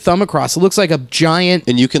slide your thumb across. It looks like a giant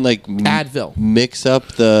And you can like Advil. Mix up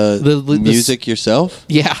the music yourself?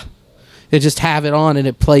 Yeah. They just have it on and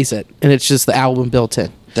it plays it, and it's just the album built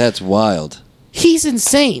in. That's wild. He's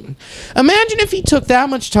insane. Imagine if he took that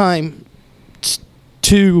much time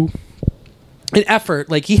to an effort,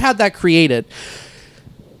 like he had that created.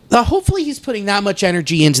 Hopefully he's putting that much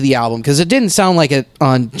energy into the album, because it didn't sound like it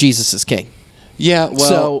on Jesus is King. Yeah, well...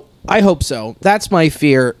 So I hope so. That's my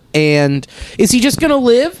fear. And is he just going to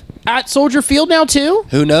live at Soldier Field now too?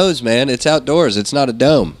 Who knows, man? It's outdoors. It's not a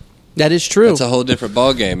dome. That is true. It's a whole different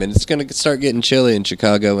ballgame, and it's going to start getting chilly in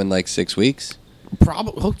Chicago in like 6 weeks.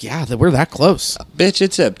 Probably. Oh yeah, we're that close. Bitch,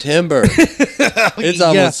 it's September. It's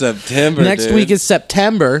almost September. Next dude. week is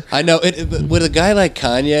September. I know. With a guy like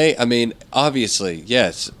Kanye, I mean, obviously,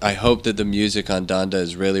 yes, I hope that the music on Donda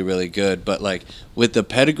is really, really good. But like with the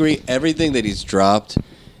pedigree, everything that he's dropped,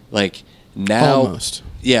 like now, Almost.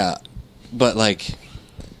 Yeah, but like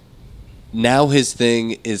now his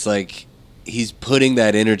thing is like he's putting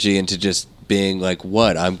that energy into just being like,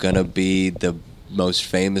 what? I'm gonna be the most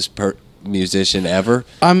famous musician ever.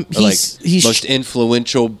 He's most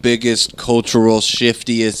influential, biggest, cultural,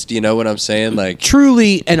 shiftiest, you know what I'm saying? Like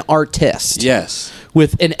truly an artist. Yes.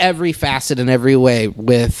 In every facet, in every way,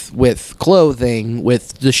 with clothing,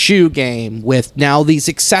 with the shoe game, with now these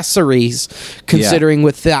accessories, considering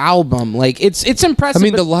with the album. Like it's impressive. I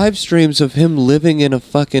mean, the live streams of him living in a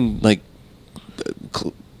fucking like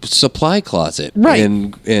supply closet, right,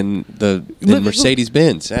 in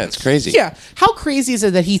Mercedes-Benz. Yeah, it's crazy. Yeah, how crazy is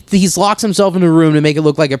it that he's locked himself in a room to make it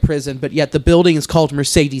look like a prison, but yet the building is called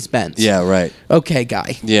Mercedes-Benz? Yeah, right. Okay,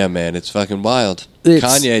 guy. Yeah, man, it's fucking wild.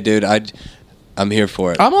 Kanye, dude, I'm here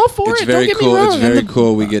for it. I'm all for it. Don't get cool. me wrong. It's very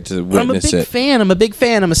cool. We get to witness it. I'm a big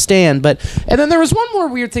fan. I'm a stan. And then there was one more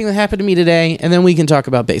weird thing that happened to me today, and then we can talk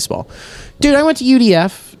about baseball. Dude, I went to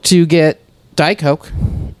UDF to get Diet Coke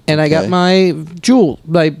and I got my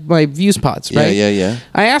my Views Pods, right? Yeah.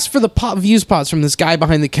 I asked for the Views Pods from this guy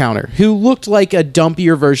behind the counter who looked like a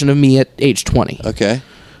dumpier version of me at age 20. Okay.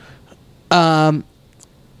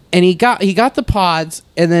 And he got the pods,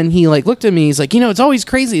 and then he like looked at me. He's like, it's always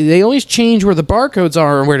crazy. They always change where the barcodes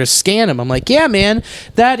are and where to scan them. I'm like, yeah, man,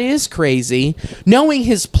 that is crazy. Knowing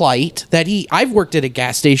his plight, I've worked at a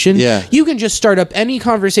gas station. Yeah. You can just start up any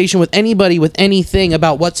conversation with anybody with anything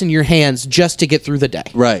about what's in your hands just to get through the day.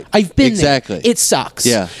 Right. I've been exactly. there. It sucks.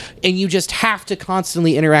 Yeah. And you just have to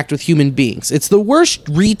constantly interact with human beings. It's the worst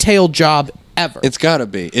retail job ever. It's gotta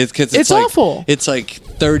be. It's like, awful. It's like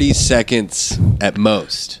 30 seconds at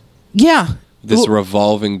most. Yeah. This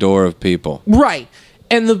revolving door of people. Right.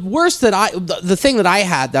 And the worst the thing that I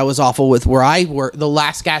had that was awful with where I worked, the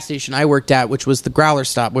last gas station I worked at, which was the Growler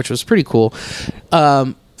stop, which was pretty cool.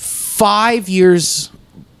 5 years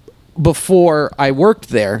before I worked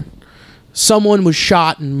there, someone was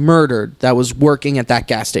shot and murdered that was working at that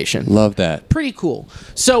gas station. Love that. Pretty cool.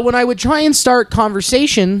 So when I would try and start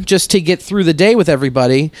conversation just to get through the day with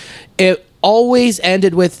everybody, it always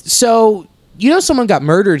ended with, so, someone got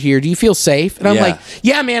murdered here. Do you feel safe? And I'm like,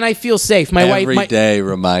 yeah, man, I feel safe. Every day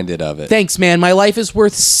reminded of it. Thanks, man. My life is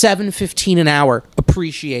worth $7.15 an hour.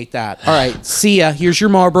 Appreciate that. All right, see ya. Here's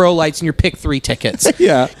your Marlboro Lights and your Pick 3 tickets.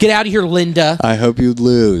 Yeah. Get out of here, Linda. I hope you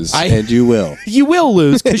lose, and you will. You will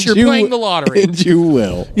lose because you're playing the lottery. And you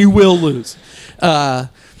will. You will lose. So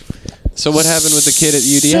what happened with the kid at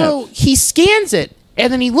UDF? So he scans it,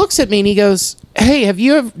 and then he looks at me and he goes, hey,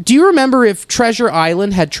 do you remember if Treasure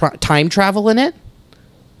Island had time travel in it?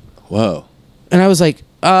 Whoa. And I was like,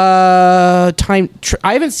 I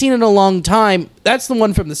haven't seen it in a long time. That's the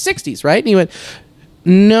one from the 60s, right? And he went,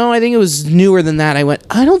 no, I think it was newer than that. I went,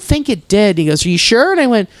 I don't think it did. He goes, are you sure? And I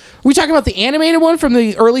went, are we talking about the animated one from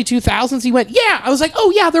the early 2000s? He went, yeah. I was like,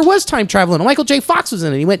 oh, yeah, there was time travel in it. Michael J. Fox was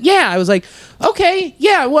in it. He went, yeah. I was like, okay,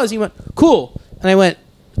 yeah, it was. He went, cool. And I went,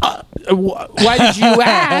 why did you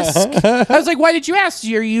ask? I was like, why did you ask?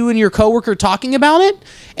 Are you and your coworker talking about it?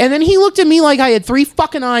 And then he looked at me like I had 3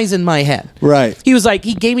 fucking eyes in my head. Right. He was like,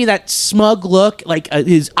 he gave me that smug look, like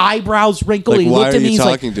his eyebrows wrinkled. Like, he looked at me. He's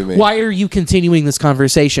like, to me? why are you continuing this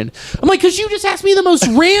conversation? I'm like, because you just asked me the most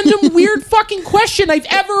random, weird fucking question I've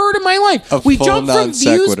ever heard in my life. We jumped from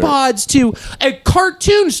Views Pods to a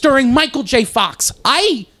cartoon starring Michael J. Fox.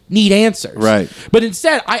 I need answers. Right. But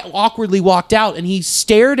instead, I awkwardly walked out, and he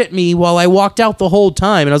stared at me while I walked out the whole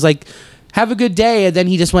time. And I was like, have a good day. And then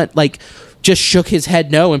he just went, like, just shook his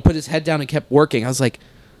head no and put his head down and kept working. I was like,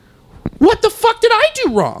 what the fuck did I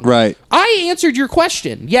do wrong? Right. I answered your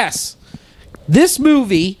question. Yes. This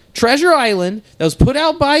movie, Treasure Island, that was put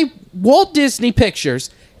out by Walt Disney Pictures,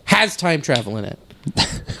 has time travel in it.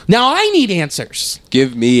 Now I need answers.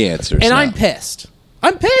 Give me answers. And now. I'm pissed.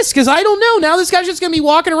 I'm pissed because I don't know. Now this guy's just going to be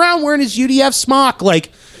walking around wearing his UDF smock. Like,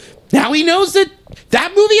 now he knows that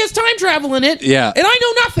movie has time travel in it. Yeah. And I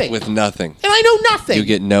know nothing. With nothing. And I know nothing. You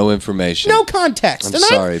get no information. No context. I'm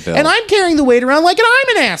sorry, Bill. And I'm carrying the weight around like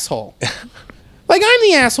I'm an asshole. Like I'm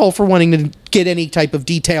the asshole for wanting to get any type of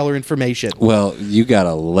detail or information. Well, you got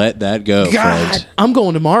to let that go, God, Fred. I'm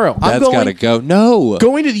going tomorrow. That's got to go. No.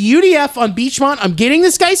 Going to the UDF on Beachmont. I'm getting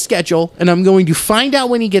this guy's schedule, and I'm going to find out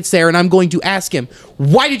when he gets there, and I'm going to ask him,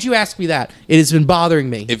 why did you ask me that? It has been bothering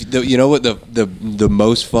me. You know what the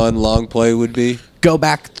most fun long play would be? Go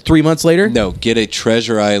back 3 months later? No, get a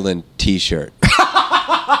Treasure Island t-shirt.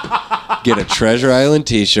 Get a Treasure Island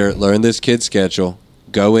t-shirt, learn this kid's schedule,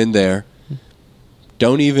 go in there.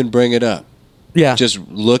 Don't even bring it up. Yeah. Just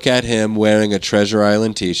look at him wearing a Treasure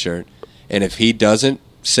Island t-shirt, and if he doesn't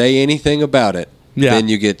say anything about it, then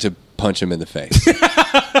you get to punch him in the face.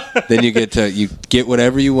 Then you get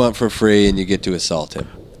whatever you want for free, and you get to assault him.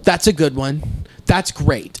 That's a good one. That's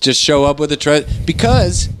great. Just show up with a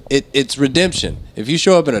because it's redemption. If you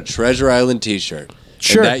show up in a Treasure Island t-shirt,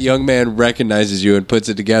 sure, and that young man recognizes you and puts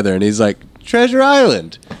it together, and he's like, Treasure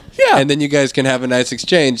Island. Yeah. And then you guys can have a nice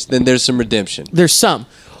exchange, then there's some redemption. There's some.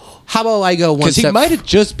 How about I go one step... Because he might have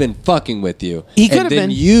just been fucking with you. He could have been.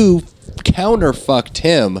 And then you counter-fucked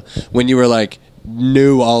him when you were like,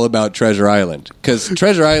 knew all about Treasure Island. Because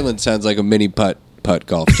Treasure Island sounds like a mini putt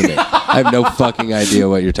golf to me. I have no fucking idea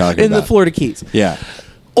what you're talking about. In the Florida Keys. Yeah.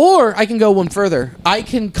 Or I can go one further. I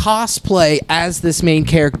can cosplay as this main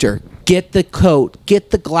character. Get the coat, get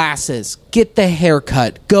the glasses, get the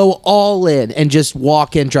haircut, go all in, and just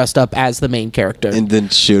walk in dressed up as the main character. And then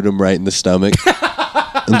shoot him right in the stomach.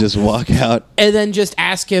 And just walk out. And then just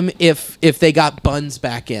ask him if they got buns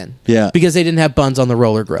back in. Yeah. Because they didn't have buns on the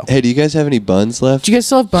roller grill. Hey, do you guys have any buns left? Do you guys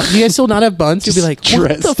still have buns? Do you guys still not have buns? You'll be like,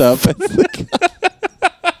 dressed up.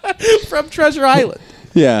 From Treasure Island.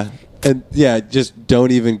 Yeah. And just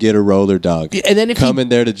don't even get a roller dog. And then if come in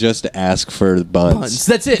there to just ask for buns.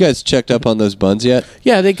 That's it. You guys checked up on those buns yet?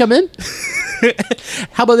 Yeah, they come in.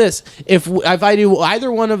 How about this? If I do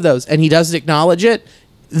either one of those and he doesn't acknowledge it,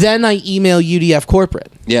 then I email UDF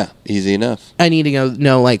corporate. Yeah, easy enough. I need to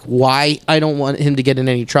know like why I don't want him to get in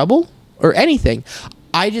any trouble or anything.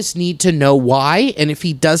 I just need to know why, and if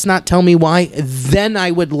he does not tell me why, then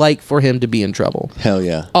I would like for him to be in trouble. Hell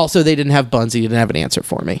yeah. Also, they didn't have buns. He didn't have an answer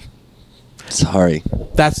for me. Sorry.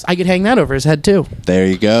 I could hang that over his head too. There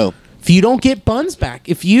you go. If you don't get buns back,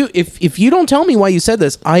 if you don't tell me why you said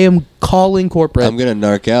this, I am calling corporate. I'm gonna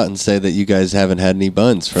narc out and say that you guys haven't had any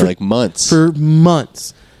buns for like months. For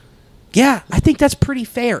months. Yeah, I think that's pretty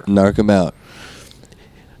fair. Narc them out.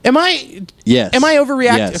 Am I? Yes. Am I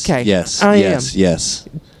overreacting? Yes. Okay. Yes. I yes. am. Yes.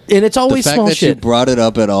 And it's always the fact small that you shit. brought it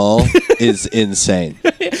up at all is insane. How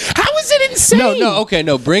is it insane?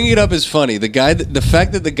 No. Bringing it up is funny. The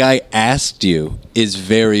fact that the guy asked you is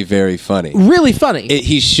very, very funny. Really funny.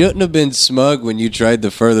 He shouldn't have been smug when you tried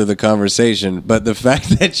to further the conversation, but the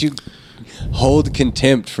fact that you hold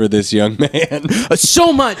contempt for this young man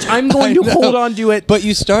so much, I'm going to hold on to it. But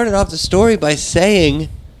you started off the story by saying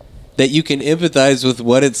that you can empathize with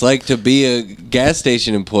what it's like to be a gas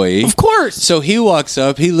station employee. Of course. So he walks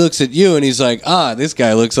up, he looks at you, and he's like, this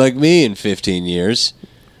guy looks like me in 15 years.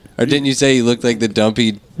 Or didn't you say he looked like the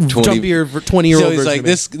dumpy 20-year-old So he's like,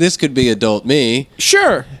 this could be adult me.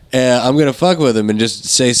 Sure. I'm going to fuck with him and just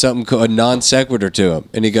say something, a non sequitur to him.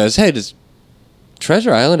 And he goes, hey, does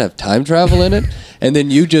Treasure Island have time travel in it? And then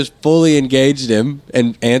you just fully engaged him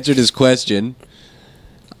and answered his question.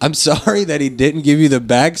 I'm sorry that he didn't give you the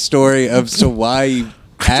backstory of why he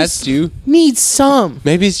asked you. Need some.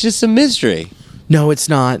 Maybe it's just a mystery. No, it's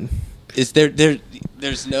not. Is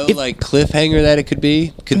there's no like cliffhanger that it could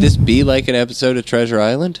be? Could this be like an episode of Treasure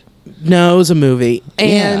Island? No, it was a movie.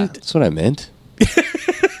 And that's what I meant.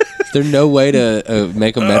 Is there no way to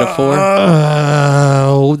make a metaphor?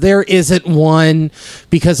 Oh, there isn't one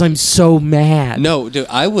because I'm so mad. No, dude,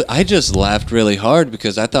 I just laughed really hard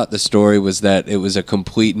because I thought the story was that it was a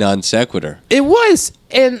complete non sequitur. It was,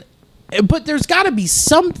 but there's got to be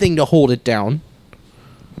something to hold it down.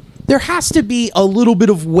 There has to be a little bit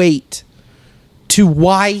of weight to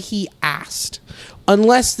why he asked,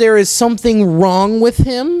 unless there is something wrong with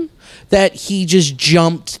him that he just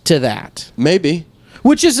jumped to that. Maybe.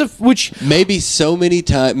 Which maybe so many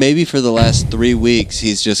times, maybe for the last 3 weeks,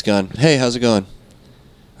 he's just gone, hey, how's it going?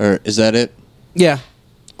 Or is that it? Yeah.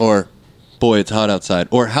 Or, boy, it's hot outside.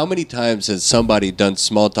 Or how many times has somebody done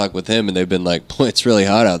small talk with him and they've been like, boy, it's really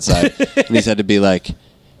hot outside. And he's had to be like,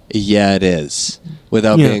 yeah, it is.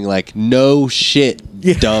 Without being like, no shit,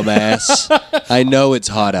 dumbass. I know it's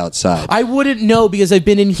hot outside. I wouldn't know because I've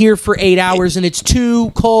been in here for 8 hours and it's too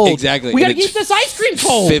cold. Exactly. We got to keep this ice cream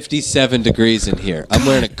cold. 57 degrees in here. I'm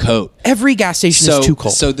wearing a coat. Every gas station is too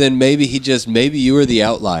cold. So then maybe you were the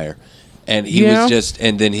outlier. And he was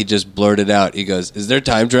and then he just blurted out, he goes, is there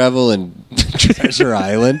time travel in Treasure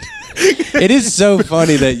Island? It is so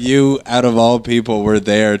funny that you, out of all people, were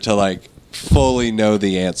there to like fully know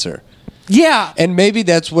the answer. Yeah. And maybe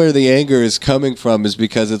that's where the anger is coming from, is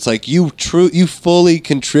because it's like you fully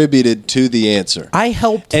contributed to the answer. I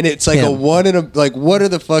helped. And it's like him. what are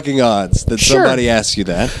the fucking odds that somebody asks you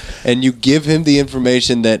that and you give him the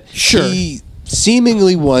information that he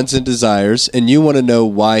seemingly wants and desires, and you want to know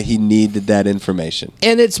why he needed that information.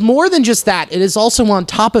 And it's more than just that. It is also on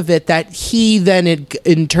top of it that he then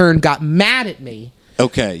in turn got mad at me.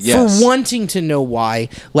 Okay, yes. For wanting to know why.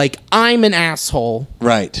 Like, I'm an asshole.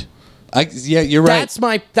 Right. You're right.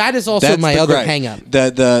 That is also my other hang up.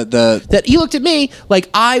 That he looked at me like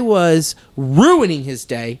I was ruining his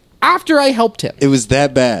day after I helped him. It was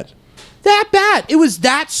that bad. That bad. It was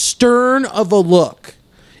that stern of a look.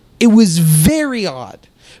 It was very odd,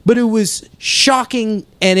 but it was shocking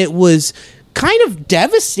and it was kind of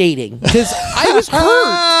devastating because I was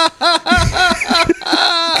hurt.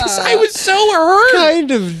 Because I was so hurt.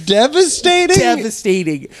 Kind of devastating?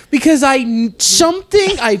 Devastating. Because I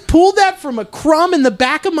pulled that from a crumb in the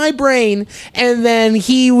back of my brain, and then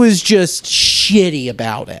he was just shitty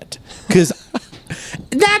about it. Because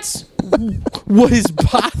that's what is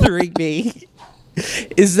bothering me,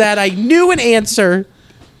 is that I knew an answer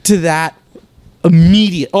to that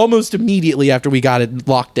almost immediately after we got it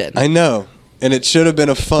locked in. I know. And it should have been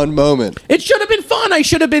a fun moment. It should have been fun. I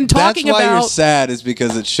should have been talking about... That's why you're sad, is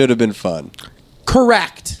because it should have been fun.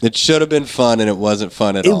 Correct. It should have been fun, and it wasn't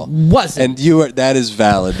fun at all. It wasn't. And that is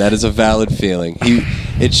valid. That is a valid feeling.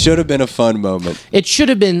 It should have been a fun moment. It should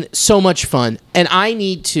have been so much fun. And I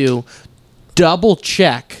need to double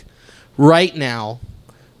check right now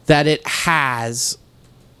that it has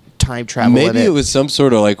time travel in Maybe it was some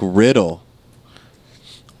sort of like riddle.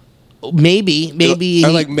 Maybe. Or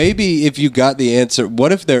like maybe if you got the answer,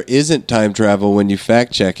 what if there isn't time travel when you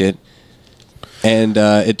fact check it, and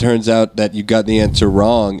it turns out that you got the answer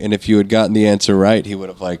wrong, and if you had gotten the answer right, he would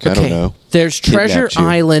have I don't know. There's Treasure kidnapped you.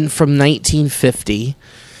 Island from 1950,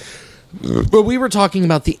 but we were talking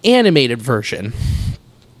about the animated version,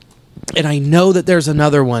 and I know that there's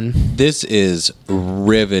another one. This is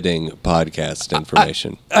riveting podcast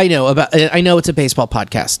information. I know it's a baseball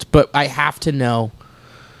podcast, but I have to know.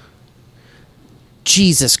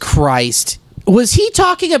 Jesus Christ. Was he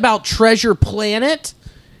talking about Treasure Planet?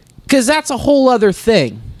 Because that's a whole other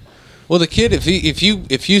thing. Well, the kid, if you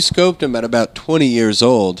scoped him at about 20 years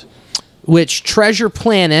old, which Treasure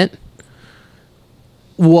Planet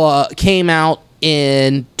came out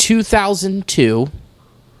in 2002,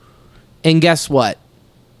 and guess what?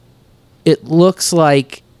 It looks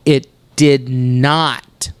like it did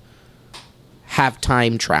not have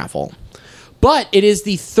time travel. But it is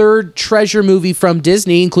the third treasure movie from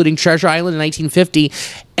Disney, including Treasure Island in 1950.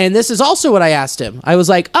 And this is also what I asked him. I was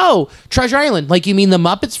like, oh, Treasure Island, like you mean the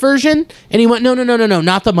Muppets version? And he went, no,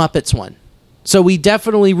 not the Muppets one. So we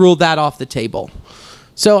definitely ruled that off the table.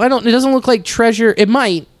 So it doesn't look like Treasure, it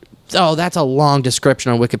might. Oh, that's a long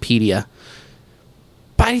description on Wikipedia.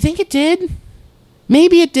 But I think it did.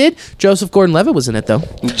 Maybe it did. Joseph Gordon-Levitt was in it, though.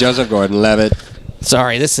 Joseph Gordon-Levitt.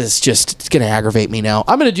 Sorry, this is just, it's going to aggravate me now.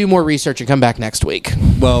 I'm going to do more research and come back next week.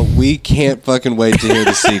 Well, we can't fucking wait to hear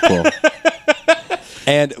the sequel.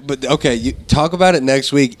 But okay, you talk about it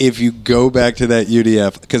next week if you go back to that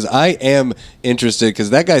UDF, because I am interested,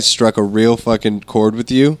 because that guy struck a real fucking chord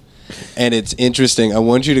with you, and it's interesting. I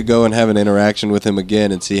want you to go and have an interaction with him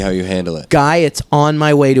again and see how you handle it. Guy, it's on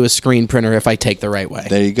my way to a screen printer if I take the right way.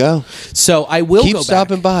 There you go. So I will keep go back.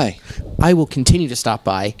 stopping by. I will continue to stop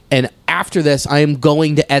by, and after this, I am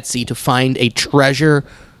going to Etsy to find a Treasure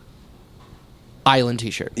Island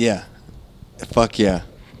t-shirt. Yeah. Fuck yeah.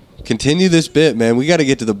 Continue this bit, man. We got to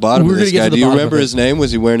get to the bottom of this guy. Do you remember his name?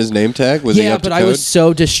 Was he wearing his name tag? Was he up to code? I was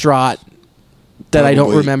so distraught that I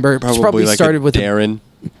don't remember. It's probably like started with Darren.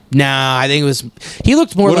 Nah, I think it was. He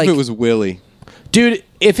looked more like. What if it was Willie? Dude,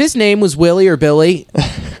 if his name was Willie or Billy,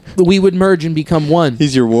 we would merge and become one.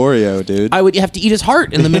 He's your Wario, dude. I would have to eat his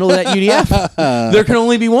heart in the middle of that UDF. There can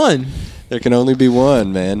only be one. There can only be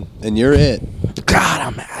one, man, and you're it.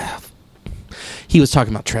 God, he was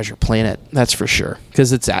talking about Treasure Planet. That's for sure,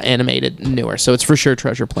 because it's animated and newer, so it's for sure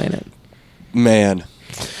Treasure Planet. Man.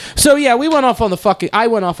 So yeah, I went off on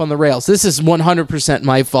the rails. This is 100%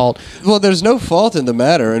 my fault. Well, there's no fault in the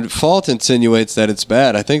matter, and fault insinuates that it's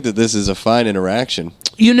bad. I think that this is a fine interaction.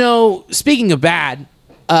 You know, speaking of bad,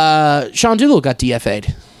 Sean Doolittle got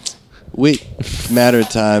DFA'd. Matter of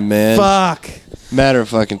time, man. Fuck. Matter of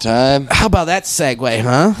fucking time. How about that segue,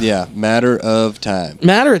 huh? Yeah, matter of time.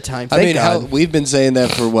 Matter of time. Thank God. We've been saying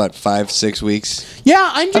that for what, 5-6 weeks?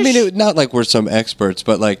 Yeah, not like we're some experts,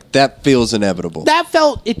 but like that feels inevitable. That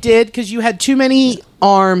felt it did, because you had too many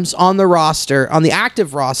arms on the roster, on the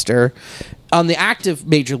active roster, on the active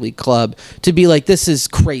Major League club, to be like, this is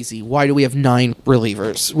crazy. Why do we have 9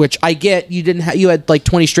 relievers? Which I get. You had like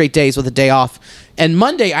 20 straight days with a day off. And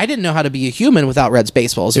Monday, I didn't know how to be a human without Reds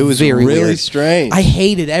baseball. It was very really weird. Strange. I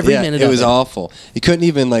hated every minute of it. It was awful. You couldn't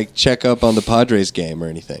even like check up on the Padres game or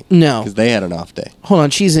anything. No. Because they had an off day. Hold on,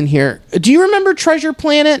 she's in here. Do you remember Treasure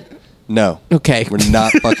Planet? No. Okay. We're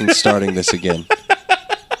not fucking starting this again.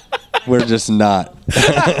 We're just not.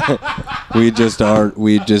 We just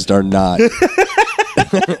are not.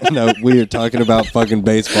 No, we are talking about fucking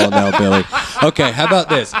baseball now, Billy. Okay, how about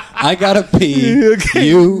this? I gotta pee. Okay.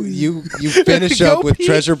 You finish up with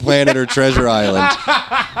Treasure Planet or Treasure Island.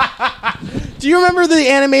 Do you remember the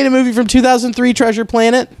animated movie from 2003, Treasure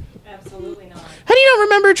Planet? Absolutely not. How do you not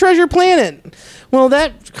remember Treasure Planet? Well,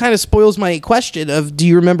 that kind of spoils my question of, do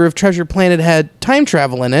you remember if Treasure Planet had time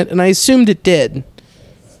travel in it? And I assumed it did.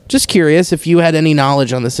 Just curious if you had any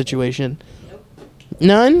knowledge on the situation.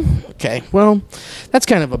 None? Okay, well, that's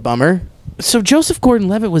kind of a bummer. So Joseph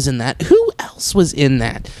Gordon-Levitt was in that. Who else was in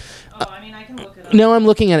that? I can look it up. No, I'm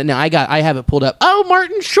looking at it now. I have it pulled up. Oh,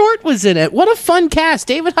 Martin Short was in it. What a fun cast.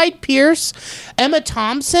 David Hyde Pierce, Emma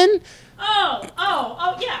Thompson.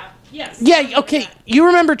 Oh, yeah. Yes. Yeah, okay. You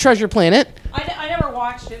remember Treasure Planet. I never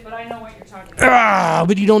watched it, but I know what you're talking about.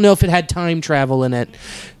 But you don't know if it had time travel in it.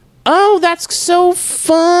 Oh, that's so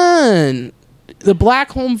fun. The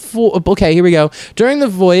black hole... Okay, here we go. During the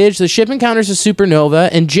voyage, the ship encounters a supernova,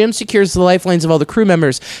 and Jim secures the lifelines of all the crew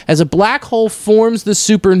members. As a black hole forms the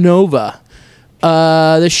supernova,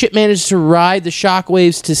 the ship manages to ride the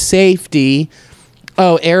shockwaves to safety.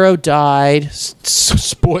 Oh, Arrow died.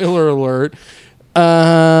 Spoiler alert.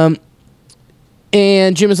 And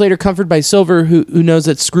Jim is later comforted by Silver, who knows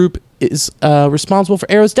that Scroop is responsible for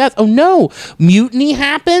Arrow's death. Oh no! Mutiny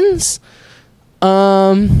happens.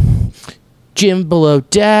 Jim below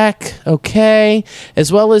deck, okay,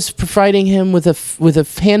 as well as providing him with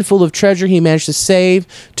a handful of treasure he managed to save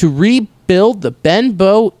to rebuild the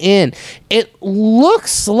Benbow Inn. It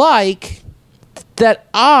looks like that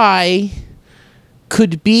I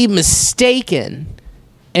could be mistaken,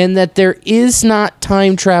 and that there is not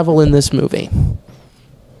time travel in this movie.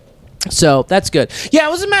 So that's good. Yeah, it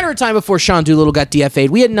was a matter of time before Sean Doolittle got DFA'd.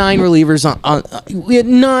 We had 9 relievers we had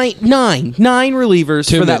nine relievers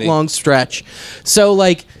Too for that many. long stretch. So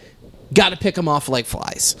like, got to pick them off like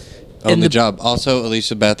flies. On the job. Also,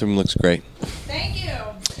 Alicia, bathroom looks great. Thank you.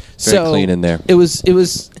 Very clean in there. It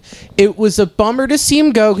was a bummer to see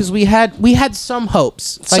him go because we had some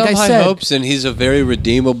hopes. Like Some I high said, hopes, and he's a very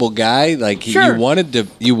redeemable guy. Like Sure.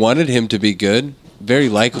 you wanted him to be good. Very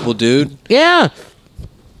likable dude. yeah,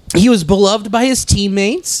 he was beloved by his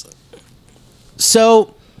teammates.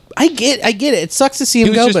 So I get it. It sucks to see He him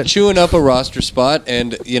was go, just but chewing up a roster spot,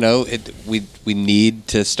 and we need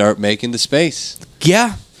to start making the space.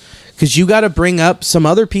 yeah, because you got to bring up some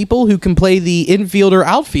other people who can play the infield or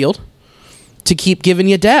outfield to keep giving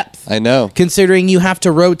you depth. I know. Considering you have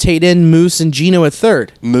to rotate in Moose and Gino at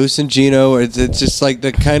third. Moose and Gino, it's just like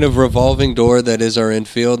the kind of revolving door that is our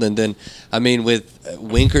infield. And then, I mean, with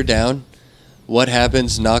Winker down, what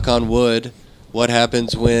happens, knock on wood, what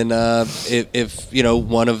happens when if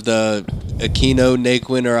one of the Aquino,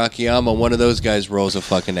 Naquin, or Akiyama, one of those guys rolls a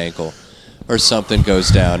fucking ankle or something goes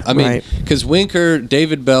down. I mean, Right. because Winker,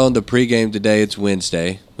 David Bell in the pregame today, it's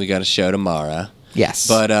Wednesday. We got a show tomorrow. Yes.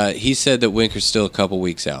 But he said that Winker's still a couple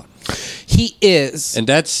weeks out. He is. And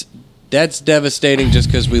that's devastating just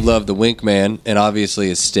because we love the Wink Man and obviously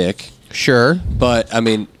his stick. Sure. But, I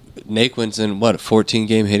mean, Naquin's in, what, a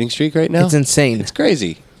 14-game hitting streak right now? It's insane. It's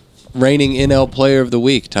crazy. Reigning NL Player of the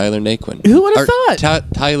Week, Tyler Naquin. Who would have Or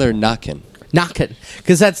thought? Tyler Naquin. Nakin.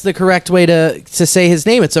 Because that's the correct way to say his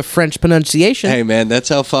name. It's a French pronunciation. Hey, man, that's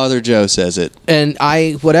how Father Joe says it. And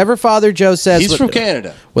whatever Father Joe says. He's from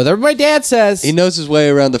Canada. Whatever my dad says. He knows his way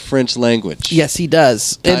around the French language. Yes, he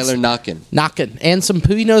does. Tyler Naquin. Nakin. And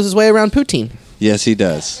he knows his way around poutine. Yes, he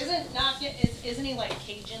does. Isn't he like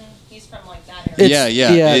Cajun? He's from like that area.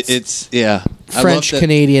 Yeah. I love French that-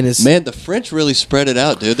 Canadian is. Man, the French really spread it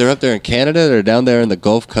out, dude. They're up there in Canada. They're down there in the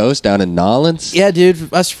Gulf Coast, down in Nolens. Yeah,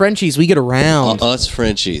 dude. Us Frenchies, we get around. Us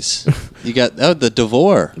Frenchies. You got the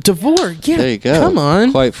Devore. Devore. Yeah. There you go. Come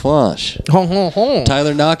on. Quite flanche. Ho, ho, ho.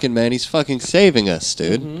 Tyler Naquin, man, he's fucking saving us,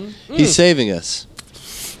 dude. Mm-hmm. He's saving us.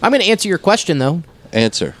 I'm going to answer your question, though.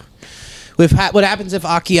 Answer. What happens if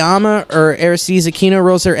Akiyama or Aristides Aquino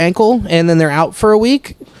rolls their ankle and then they're out for a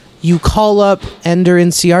week? You call up Ender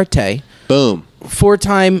Inciarte, Boom.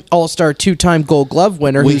 4-time All-Star, 2-time Gold Glove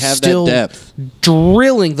winner, We who's have still that depth.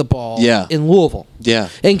 drilling the ball Yeah. in Louisville. Yeah.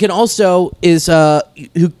 And can also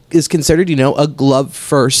who is considered, a glove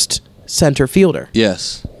first center fielder.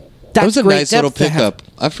 Yes. That's That was a great nice little depth to have. pickup.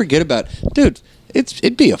 I forget about dude.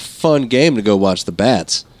 It'd be a fun game to go watch the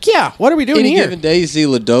bats. Yeah, what are we doing Any here? given day, you see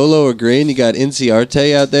Lodolo or Green. You got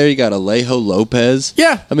Inciarte out there. You got Alejo Lopez.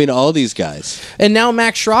 Yeah. I mean, all these guys. And now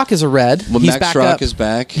Max Schrock is a Red. Well, He's Max back Schrock up. is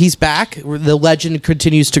back. He's back. The legend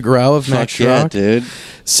continues to grow of Max Fuck yeah, Schrock. dude.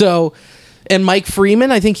 So, and Mike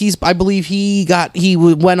Freeman, I believe he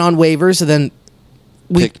went on waivers and then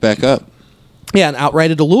Picked back up. and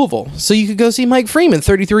outrighted to Louisville. So you could go see Mike Freeman,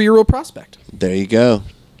 33-year-old prospect. There you go.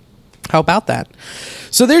 How about that?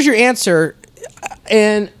 So there's your answer.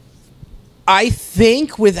 And I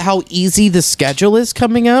think with how easy the schedule is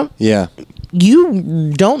coming up, Yeah.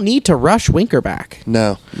 you don't need to rush Winker back.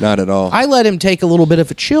 No, not at all. I let him take a little bit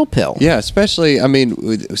of a chill pill. Yeah, especially, I mean,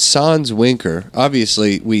 with Sans Winker,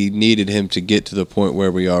 obviously we needed him to get to the point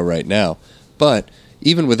where we are right now. But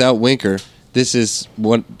even without Winker, this is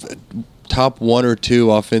top 1 or 2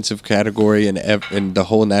 offensive category in the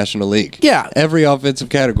whole National League. Yeah. Every offensive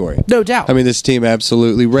category. No doubt. I mean, this team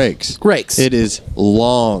absolutely rakes. Rakes. It is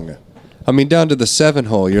long. I mean, down to the 7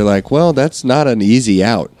 hole, you're like, well, that's not an easy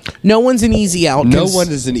out. No one's an easy out. No one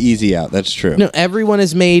is an easy out. That's true. No, everyone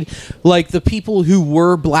has made, like, the people who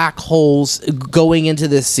were black holes going into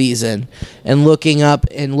this season and looking up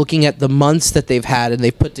and looking at the months that they've had and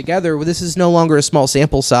they've put together. Well, this is no longer a small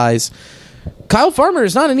sample size. Kyle Farmer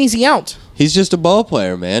is not an easy out. He's just a ball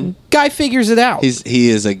player, man. Guy figures it out. He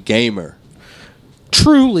is a gamer.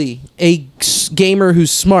 Truly a gamer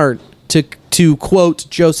who's smart, to quote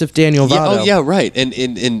Joseph Daniel Votto. Yeah, oh yeah, right.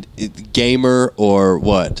 And gamer or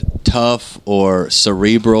what? Tough or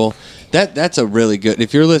cerebral. That's a really good.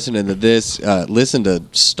 If you're listening to this, listen to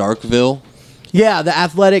Starkville. Yeah, the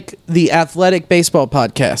athletic baseball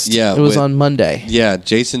podcast. Yeah, it was with- on Monday. Yeah,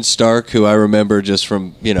 Jason Stark, who I remember just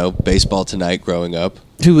from, Baseball Tonight growing up.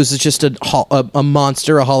 Who was just a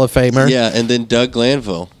monster, a Hall of Famer. Yeah, and then Doug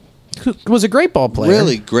Glanville. Who was a great ball player.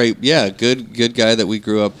 Really great. Yeah, good guy that we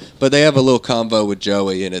grew up. But they have a little combo with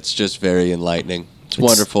Joey, and it's just very enlightening. It's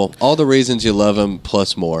wonderful. All the reasons you love him,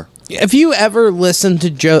 plus more. If you ever listen to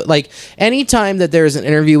Joe, like anytime that there's an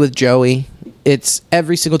interview with Joey, it's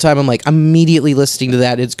every single time I'm like immediately listening to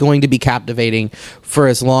that. It's going to be captivating for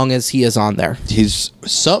as long as he is on there. He's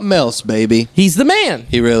something else, baby. He's the man.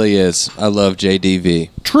 He really is. I love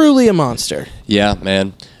JDV. Truly a monster. Yeah,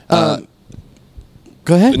 man.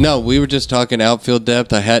 Go ahead. No, we were just talking outfield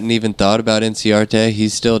depth. I hadn't even thought about Inciarte.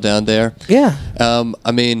 He's still down there. Yeah.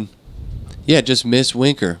 Just miss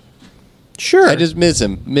Winker. Sure. I just miss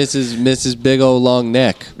him. Miss his big old long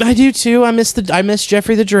neck. I do too. I miss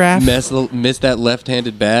Jeffrey the Giraffe. Miss that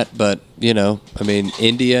left-handed bat, but India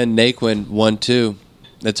and Naquin 1-2.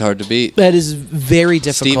 That's hard to beat. That is very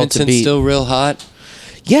difficult to Stevenson's beat. still real hot.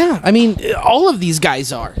 Yeah, all of these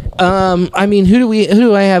guys are. Who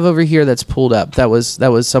do I have over here that's pulled up? That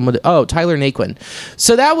was someone. Oh, Tyler Naquin.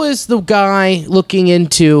 So that was the guy looking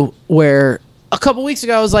into where a couple weeks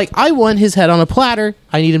ago I was like, I want his head on a platter.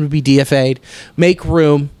 I need him to be DFA'd. Make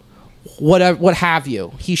room. Whatever, what have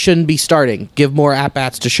you. He shouldn't be starting. Give more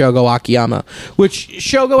at-bats to Shogo Akiyama, which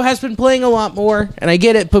Shogo has been playing a lot more, and I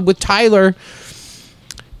get it. But with Tyler,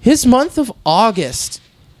 his month of August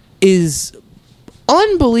is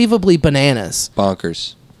unbelievably bananas.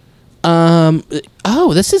 Bonkers.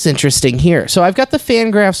 This is interesting here. So I've got the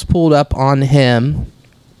Fangraphs pulled up on him.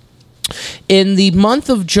 In the month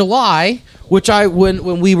of July, which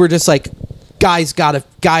when we were just like, guy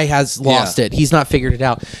has lost it. He's not figured it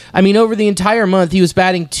out. Over the entire month, he was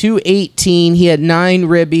batting .218. He had 9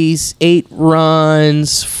 ribbies, 8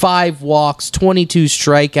 runs, 5 walks, 22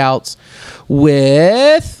 strikeouts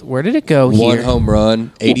with, where did it go here? 1 home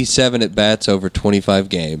run, 87 at bats over 25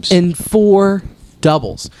 games. And 4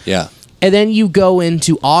 doubles. Yeah. And then you go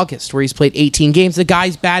into August where he's played 18 games. The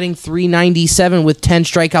guy's batting .397 with 10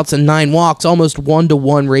 strikeouts and 9 walks, almost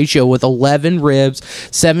 1-to-1 ratio with 11 ribs,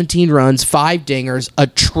 17 runs, 5 dingers, a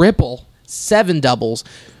triple, 7 doubles,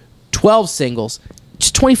 12 singles,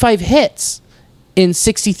 just 25 hits in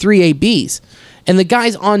 63 ABs. And the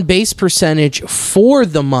guy's on-base percentage for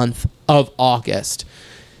the month of August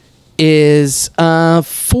is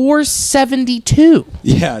 .472.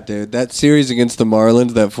 Yeah, dude. That series against the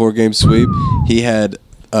Marlins, that 4-game sweep, he had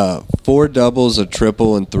 4 doubles, a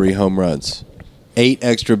triple, and 3 home runs. 8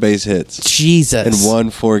 extra base hits. Jesus. In one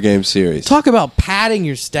 4-game series. Talk about padding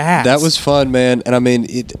your stats. That was fun, man. And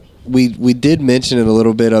we did mention it a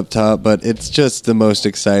little bit up top, but it's just the most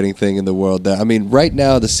exciting thing in the world. Right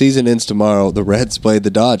now, the season ends tomorrow. The Reds play the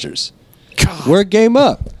Dodgers. God. We're game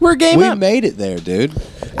up. We made it there, dude.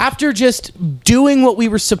 After just doing what we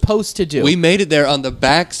were supposed to do. We made it there on the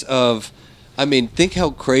backs of, think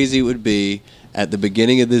how crazy it would be at the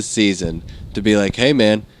beginning of this season to be like, hey,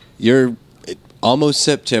 man, you're almost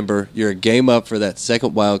September. You're a game up for that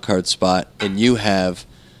second wild card spot, and you have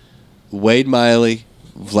Wade Miley,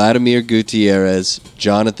 Vladimir Gutierrez,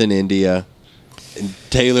 Jonathan India, and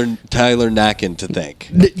Tyler Naquin to thank.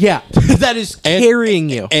 Yeah, that is carrying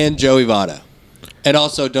you. And Joey Votto. And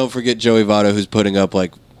also, don't forget Joey Votto, who's putting up,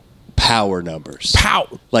 power numbers.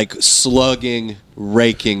 Like, slugging,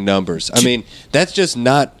 raking numbers. That's just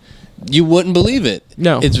not... You wouldn't believe it.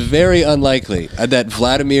 No. It's very unlikely that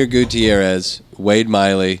Vladimir Gutierrez, Wade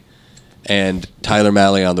Miley, and Tyler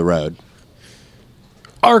Mahle on the road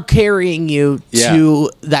are carrying you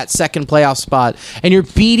to that second playoff spot. And you're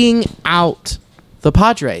beating out the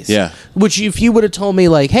Padres. Yeah. Which if you would have told me,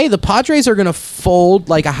 hey, the Padres are going to fold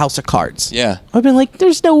like a house of cards. Yeah. I've been like,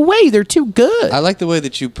 there's no way. They're too good. I like the way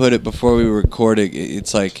that you put it before we were recording.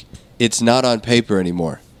 It's like, it's not on paper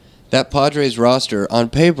anymore. That Padres roster on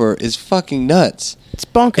paper is fucking nuts. It's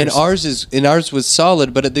bonkers. And ours was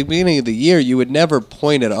solid, but at the beginning of the year, you would never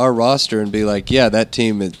point at our roster and be like, yeah, that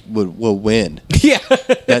team will win. Yeah.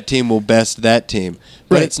 That team will best that team.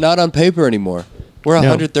 But It's not on paper anymore. We're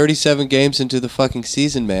 137 games into the fucking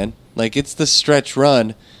season, man. It's the stretch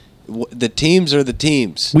run. The teams are the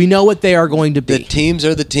teams. We know what they are going to be. The teams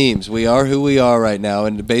are the teams. We are who we are right now.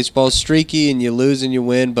 And baseball's streaky, and you lose and you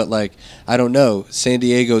win. But, I don't know. San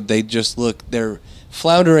Diego, they're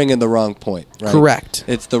floundering in the wrong point. Right? Correct.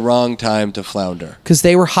 It's the wrong time to flounder. Because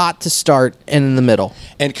they were hot to start and in the middle.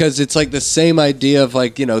 And because it's the same idea of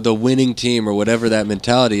the winning team or whatever that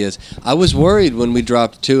mentality is. I was worried when we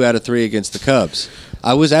dropped 2 out of 3 against the Cubs.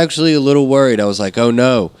 I was actually a little worried. I was like, oh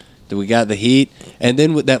no, We got the Heat, and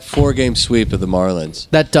then with that 4-game sweep of the Marlins.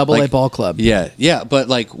 That double-A ball club. Yeah, but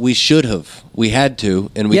like we should have. We had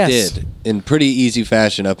to, and we did in pretty easy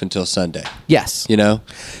fashion up until Sunday. Yes. You know?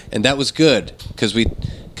 And that was good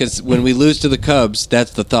because when we lose to the Cubs,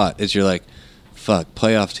 that's the thought. Is you're like, fuck,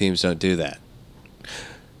 playoff teams don't do that.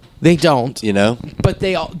 They don't. You know? But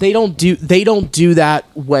they don't do that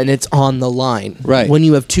when it's on the line. Right. When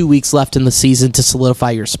you have 2 weeks left in the season to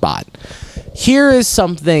solidify your spot. Here is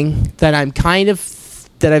something that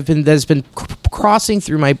has been crossing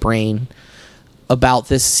through my brain about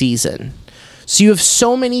this season. So you have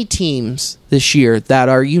so many teams this year that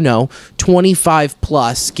are, 25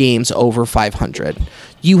 plus games over 500.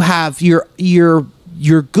 You have your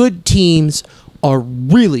good teams are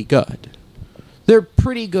really good. They're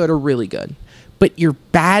pretty good or really good. But your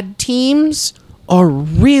bad teams are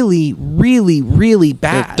really, really, really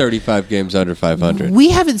bad. They're 35 games under 500.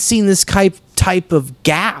 We haven't seen this type of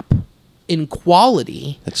gap in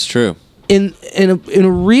quality. That's true. In a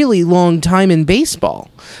really long time in baseball,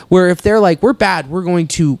 where if they're like, we're bad, we're going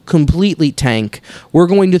to completely tank. We're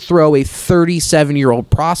going to throw a 37-year-old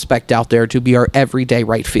prospect out there to be our everyday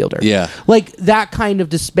right fielder. Yeah. Like that kind of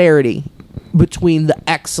disparity between the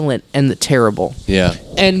excellent and the terrible. Yeah.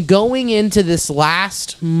 And going into this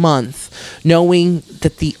last month, knowing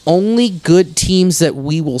that the only good teams that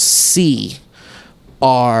we will see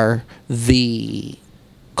are the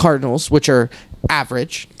Cardinals, which are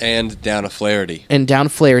average. And down a Flaherty.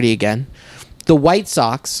 Again. The White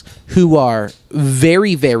Sox, who are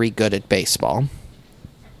very, very good at baseball.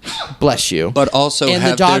 Bless you. But also and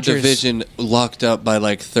have the Dodgers, their division locked up by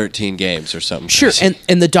like 13 games or something. Sure,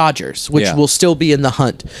 and the Dodgers, which will still be in the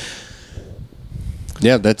hunt.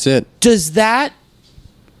 Yeah, that's it. Does that...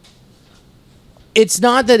 It's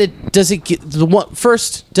not that it... Does it get...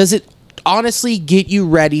 First, does it honestly get you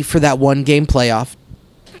ready for that one-game playoff?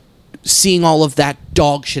 Seeing all of that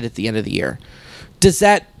dog shit at the end of the year. Does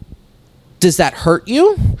that hurt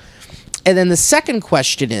you? And then the second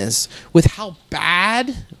question is, with how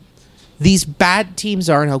bad these bad teams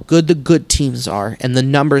are and how good the good teams are and the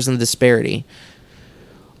numbers and the disparity,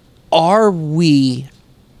 are we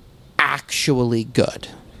actually good?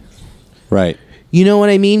 Right. You know what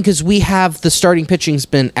I mean? Because we have the starting pitching's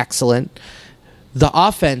been excellent. The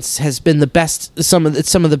offense has been the best, some of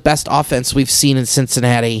the best offense we've seen in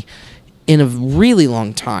Cincinnati in a really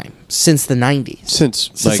long time, since the 90s. Since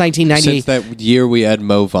 1998. Since that year we had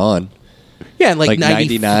Mo Vaughn. Yeah, like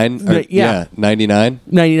 99. Yeah, 99.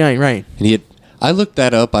 99, right. And I looked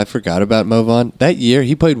that up. I forgot about Mo Vaughn. That year,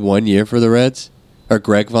 he played 1 year for the Reds. Or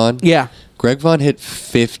Greg Vaughn. Yeah. Greg Vaughn hit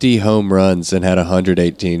 50 home runs and had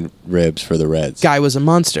 118 ribs for the Reds. Guy was a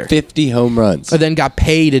monster. 50 home runs. But then got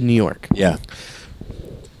paid in New York. Yeah.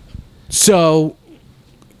 So,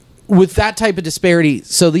 with that type of disparity,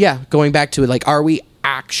 going back to it, like, are we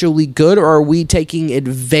actually good, or are we taking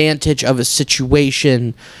advantage of a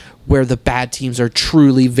situation where the bad teams are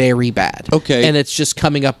truly very bad? Okay. And it's just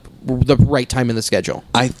coming up the right time in the schedule.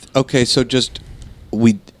 I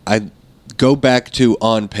go back to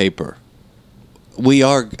on paper.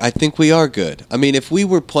 I think we are good. I mean, if we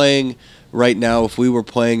were playing right now, if we were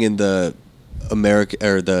playing in the America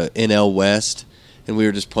or the NL West, and we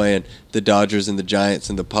were just playing the Dodgers and the Giants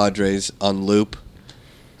and the Padres on loop,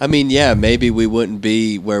 I mean, yeah, maybe we wouldn't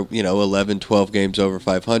be where, 11, 12 games over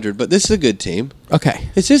 500, but this is a good team. Okay.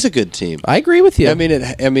 This is a good team. I agree with you. I mean,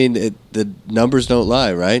 the numbers don't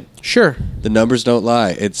lie, right? Sure. The numbers don't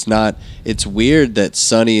lie. It's weird that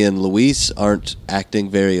Sonny and Luis aren't acting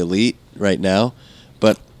very elite right now,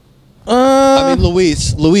 but I mean,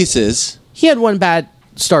 Luis is. He had one bad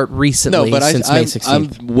start recently since May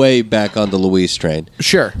 16th. I'm way back on the Luis train.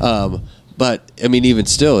 Sure. But, I mean, even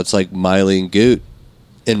still, it's like Miley and Goot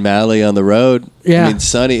and Malley on the road. Yeah. I mean,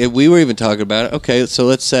 Sonny, we were even talking about it. Okay, so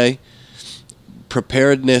let's say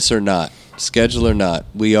preparedness or not, schedule or not,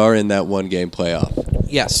 we are in that one-game playoff.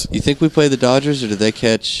 Yes. You think we play the Dodgers, or do they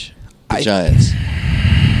catch the Giants?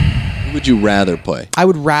 Who would you rather play? I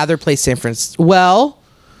would rather play San Francisco. Well,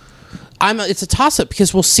 it's a toss-up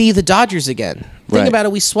because we'll see the Dodgers again. Think about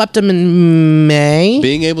it. We swept them in May.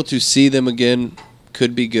 Being able to see them again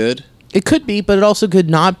could be good. It could be, but it also could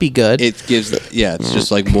not be good. It gives, it's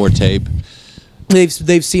just like more tape. They've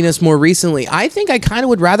seen us more recently. I think I kind of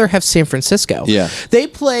would rather have San Francisco. Yeah. They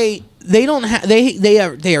play. They don't have.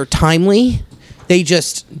 They are timely. They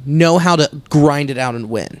just know how to grind it out and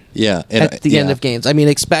win. Yeah, At the end of games. I mean,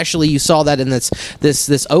 especially you saw that in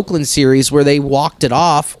this Oakland series where they walked it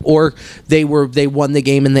off, or they won the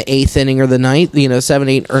game in the 8th inning or the 9th,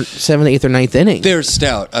 7th, 8th or 9th inning. They're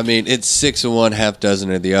stout. I mean, it's 6 of one, half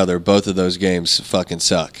dozen of the other. Both of those games fucking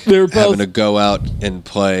suck. They're both having to go out and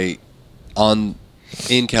play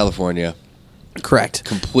in California. Correct.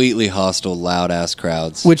 Completely hostile, loud-ass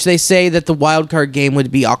crowds. Which they say that the wild card game would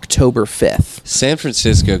be October 5th. San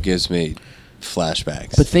Francisco gives me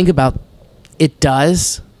flashbacks. But think about it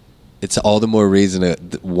does. It's all the more reason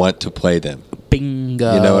to want to play them.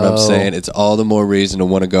 Bingo. You know what I'm saying? It's all the more reason to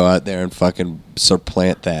want to go out there and fucking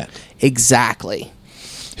supplant that. Exactly.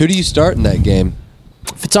 Who do you start in that game?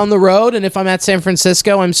 If it's on the road and if I'm at San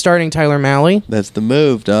Francisco, I'm starting Tyler Mahle. That's the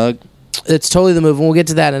move, dog. It's totally the move, and we'll get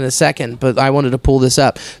to that in a second, but I wanted to pull this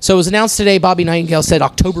up. So it was announced today, Bobby Nightingale said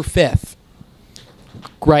October 5th,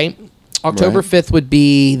 right? October 5th would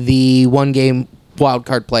be the one-game wild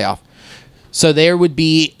card playoff. So there would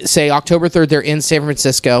be, say, October 3rd, they're in San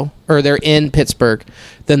Francisco, or they're in Pittsburgh.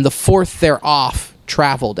 Then the 4th, they're off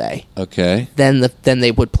travel day. Okay. Then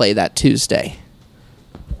they would play that Tuesday.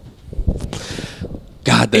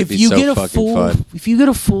 God, that'd be so fucking fun. If you get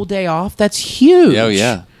a full day off, that's huge. Oh,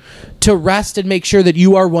 yeah. To rest and make sure that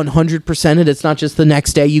you are 100%ed. It's not just the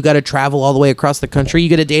next day. You got to travel all the way across the country. You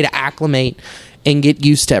get a day to acclimate and get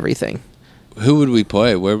used to everything. Who would we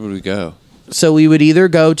play? Where would we go? So we would either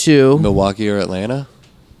go to Milwaukee or Atlanta?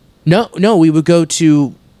 No, we would go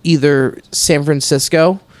to either San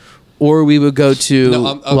Francisco or we would go to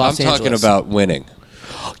Los Angeles. I'm talking about winning.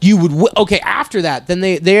 You would okay, after that, then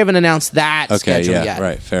they haven't announced that schedule yet.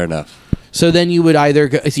 Right, fair enough. So then you would either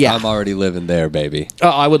go, yeah. I'm already living there, baby. Oh,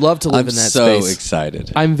 I would love to live in that space. I'm so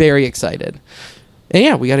excited. I'm very excited. And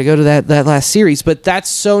yeah, we got to go to that last series. But that's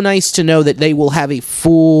so nice to know that they will have a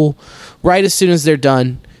full, right as soon as they're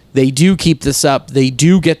done, they do keep this up. They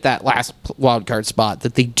do get that last wild card spot,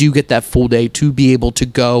 that they do get that full day to be able to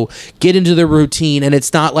go get into their routine. And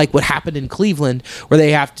it's not like what happened in Cleveland where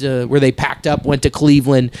they packed up, went to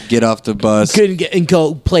Cleveland, get off the bus, and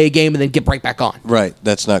go play a game and then get right back on. Right.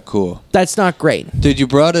 That's not cool. That's not great. Dude, you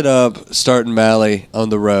brought it up, starting Mahle on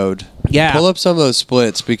the road. Yeah. Pull up some of those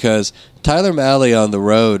splits because Tyler Mahle on the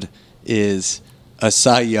road is a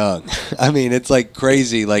Cy Young. I mean, it's like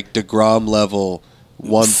crazy, like DeGrom level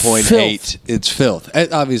 1.8. Filth. It's filth.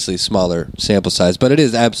 Obviously, smaller sample size, but it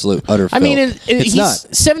is absolute utter filth. I mean, it's not.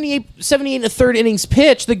 78 and a third innings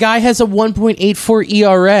pitch. The guy has a 1.84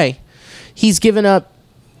 ERA. He's given up,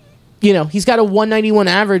 he's got a 191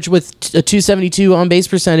 average with a 272 on base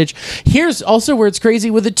percentage. Here's also where it's crazy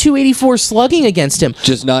with a 284 slugging against him.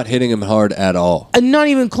 Just not hitting him hard at all. And not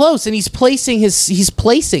even close. And he's placing.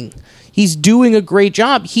 He's doing a great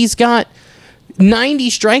job. He's got 90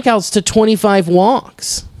 strikeouts to 25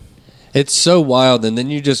 walks. It's so wild, and then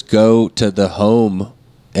you just go to the home,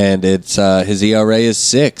 and it's his ERA is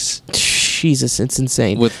 6. Jesus, it's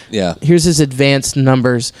insane. Here's his advanced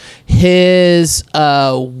numbers. His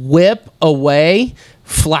whip away,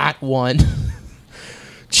 flat 1.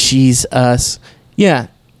 Jeez. Yeah,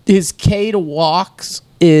 his K to walks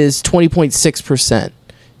is 20.6%.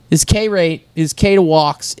 His K to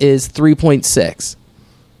walks is 3.6.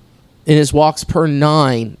 And his walks per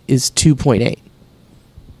 9 is 2.8.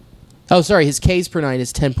 Oh, sorry. His Ks per 9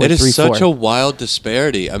 is 10.34. It is such a wild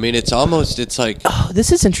disparity. I mean, it's like... Oh,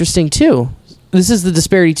 this is interesting, too. This is the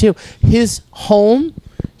disparity, too. His home,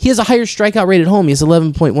 he has a higher strikeout rate at home. He has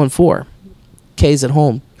 11.14 Ks at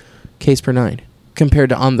home, Ks per 9, compared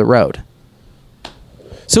to on the road.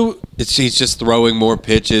 So he's just throwing more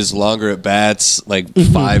pitches, longer at bats, like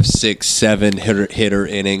 5, 6, 7 hitter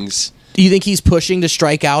innings. Do you think he's pushing to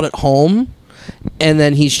strike out at home, and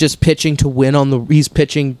then he's just pitching to win on the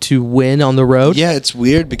road? Yeah, it's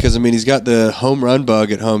weird because he's got the home run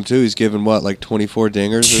bug at home too. He's given 24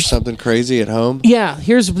 dingers or something crazy at home. Yeah,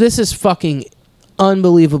 this is fucking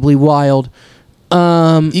unbelievably wild.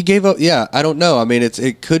 He gave up. Yeah, I don't know. I mean,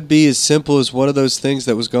 it could be as simple as one of those things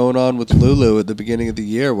that was going on with Lulu at the beginning of the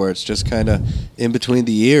year, where it's just kind of in between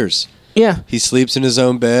the years. Yeah. He sleeps in his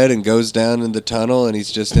own bed and goes down in the tunnel, and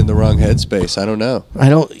he's just in the wrong headspace. I don't know. I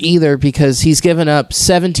don't either, because he's given up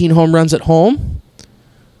 17 home runs at home.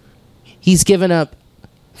 He's given up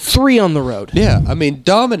 3 on the road. Yeah,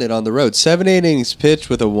 dominant on the road. 7 innings pitched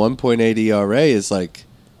with a 1.8 ERA is like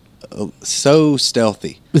so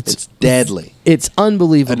stealthy. It's deadly. It's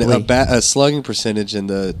unbelievable. A slugging percentage in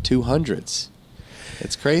the 200s.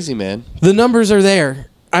 It's crazy, man. The numbers are there.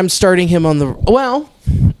 I'm starting him on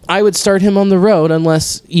I would start him on the road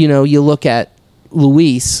unless, you look at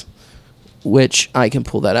Luis, which I can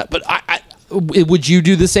pull that up. But Would you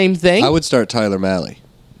do the same thing? I would start Tyler Mahle.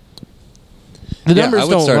 The numbers I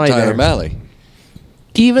would don't start lie Tyler there. Mahle.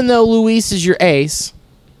 Even though Luis is your ace,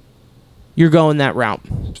 you're going that route.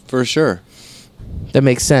 For sure. That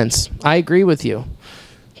makes sense. I agree with you.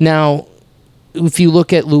 Now, if you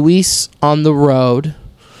look at Luis on the road,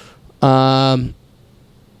 wow.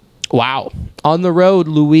 On the road,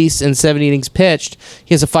 Luis in 7 innings pitched,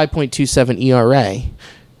 he has a 5.27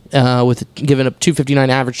 ERA, with giving up 259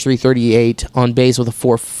 average, 338 on base with a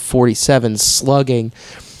 447 slugging.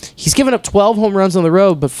 He's given up 12 home runs on the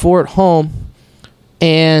road, but 4 at home.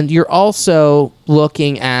 And you're also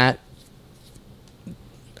looking at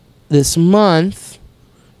this month.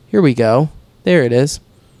 Here we go. There it is.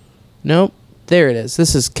 Nope. There it is.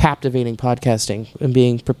 This is captivating podcasting and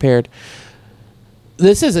being prepared.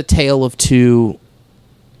 This is a tale of two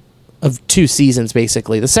seasons,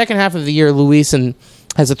 basically. The second half of the year, Luis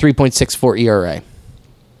has a 3.64 ERA.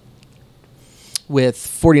 With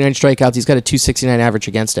 49 strikeouts, he's got a 269 average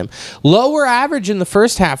against him. Lower average in the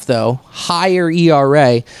first half, though. Higher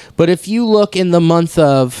ERA. But if you look in the month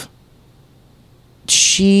of...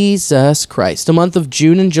 Jesus Christ. The month of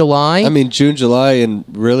June and July. I mean, June, July, and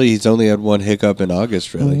really he's only had one hiccup in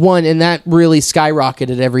August, really. One, and that really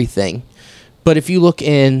skyrocketed everything. But if you look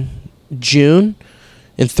in June,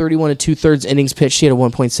 in 31 2/3 innings pitched, he had a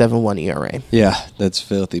 1.71 ERA. Yeah, that's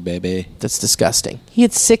filthy, baby. That's disgusting. He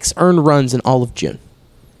had 6 earned runs in all of June.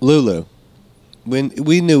 Lulu.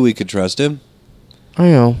 We knew we could trust him. I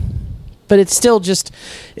know. But it's still just,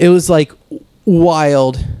 it was like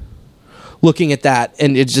wild looking at that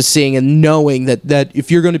and it's just seeing and knowing that if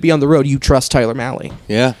you're going to be on the road, you trust Tyler Mahle.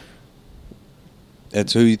 Yeah.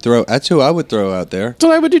 That's who I would throw out there. That's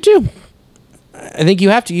what I would do too. I think you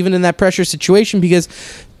have to, even in that pressure situation, because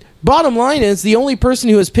bottom line is the only person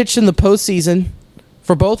who has pitched in the postseason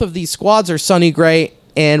for both of these squads are Sonny Gray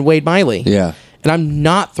and Wade Miley. Yeah. And I'm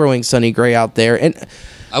not throwing Sonny Gray out there. And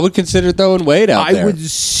I would consider throwing Wade out there. I would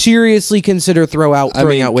seriously consider throwing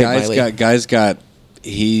out Wade Miley.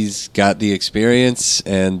 He's got the experience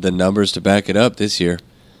and the numbers to back it up this year.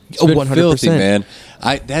 It's been 100%. filthy, man.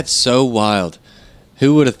 That's so wild.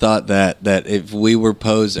 Who would have thought that if we were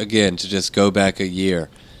posed again to just go back a year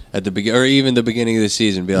at the or even the beginning of the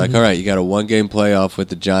season, be like, all right, you got a 1-game playoff with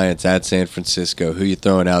the Giants at San Francisco. Who you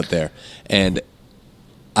throwing out there? And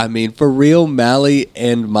I mean, for real, Mahle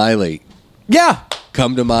and Miley, Yeah.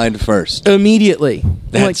 come to mind first. Immediately.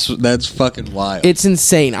 That's fucking wild. It's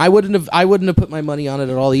insane. I wouldn't have put my money on it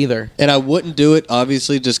at all either. And I wouldn't do it,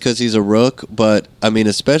 obviously, just because he's a rook. But, I mean,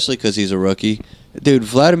 especially because he's a rookie. Dude,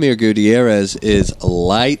 Vladimir Gutierrez is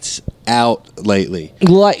lights out lately.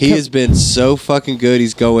 He has been so fucking good.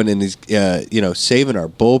 He's going and he's, saving our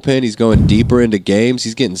bullpen. He's going deeper into games.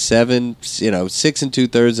 He's getting 6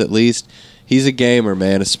 2/3 at least. He's a gamer,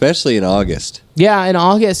 man, especially in August. Yeah, in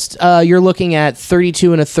August, you're looking at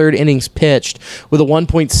 32 1/3 innings pitched with a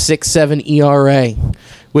 1.67 ERA,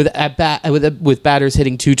 with batters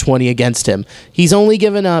hitting 220 against him. He's only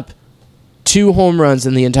given up 2 home runs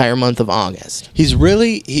in the entire month of August.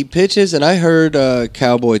 He pitches, and I heard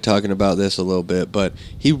Cowboy talking about this a little bit, but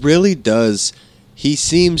he really does. He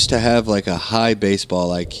seems to have like a high baseball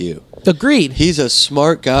IQ. Agreed. He's a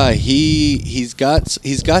smart guy. He's got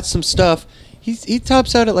some stuff. He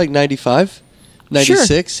tops out at like 95,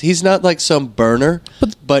 96. Sure. He's not like some burner,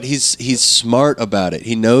 but he's smart about it.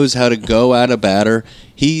 He knows how to go at a batter.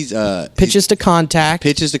 He's pitches to contact,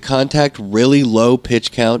 really low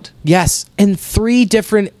pitch count. Yes, and 3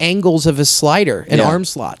 different angles of his slider and arm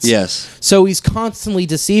slots. Yes. So he's constantly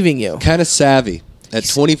deceiving you. Kind of savvy. At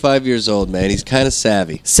 25 years old, man, he's kind of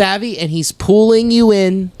savvy. And he's pulling you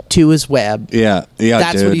in to his web. Yeah,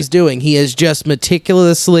 That's dude. what he's doing. He is just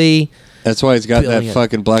meticulously. That's why he's got that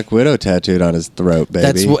fucking Black Widow tattooed on his throat,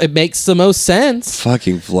 baby. It makes the most sense.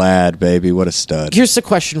 Fucking Vlad, baby, what a stud. Here's the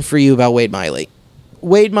question for you about Wade Miley.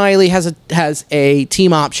 Wade Miley has a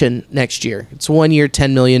team option next year. It's 1 year,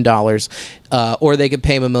 $10 million, or they could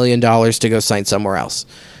pay him $1 million to go sign somewhere else.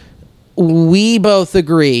 We both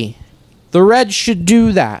agree the Reds should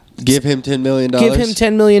do that. Give him $10 million? Give him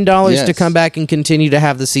 $10 million to come back and continue to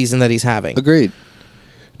have the season that he's having. Agreed.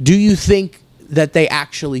 Do you think that they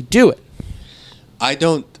actually do it? I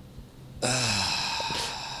don't. I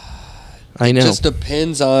know. It just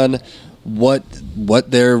depends on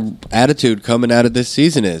what their attitude coming out of this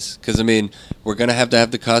season is. Because, I mean, we're going to have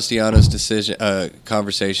the Castellanos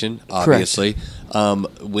conversation, obviously.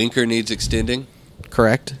 Winker needs extending.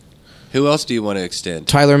 Correct. Who else do you want to extend?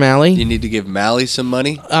 Tyler Mahle. You need to give Mahle some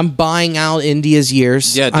money? I'm buying out India's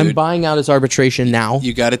years. Yeah, dude. I'm buying out his arbitration now.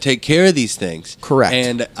 You got to take care of these things. Correct.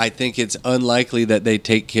 And I think it's unlikely that they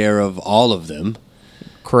take care of all of them.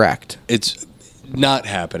 correct. It's not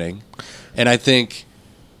happening. And I think,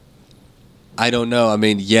 I don't know. I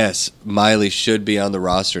mean, yes, Miley should be on the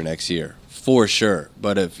roster next year for sure.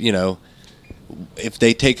 But if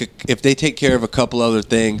they take care of a couple other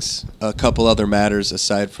things, a couple other matters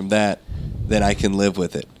aside from that, then I can live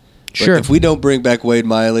with it. But Sure. if we don't bring back Wade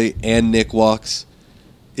Miley and Nick walks,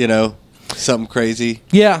 something crazy.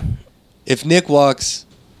 Yeah. If Nick walks,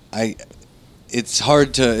 it's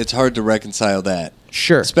hard to reconcile that.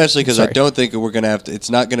 Sure. Especially because I Sorry. don't think we're going to have to. It's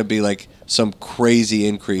not going to be like some crazy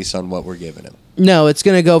increase on what we're giving him. No, it's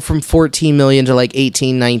going to go from 14 million to like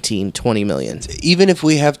 18, 19, 20 million. Even if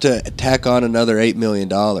we have to tack on another $8 million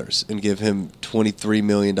and give him $23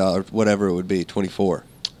 million, whatever it would be, 24.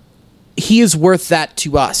 He is worth that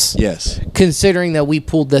to us. Yes. Considering that we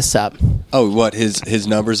pulled this up. Oh, what, his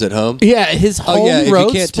numbers at home? Yeah, his home Oh yeah, if road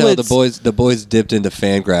you can't tell, splits, the boys dipped into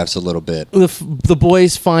Fangraphs a little bit. the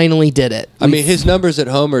boys finally did it. I mean, his numbers at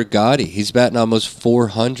home are gaudy. He's batting almost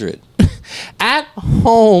 400. At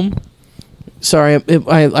home, sorry,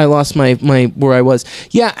 I lost my where I was.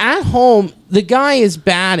 Yeah, at home, the guy is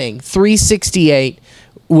batting .368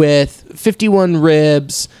 with 51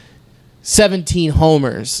 ribs, 17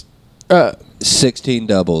 homers, 16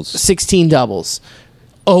 doubles. 16 doubles.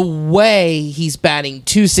 Away, he's batting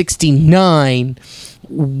 .269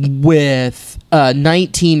 with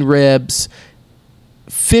 19 ribs,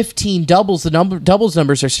 15 doubles. The doubles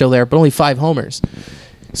numbers are still there, but only 5 homers.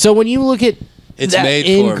 So when you look at It's that made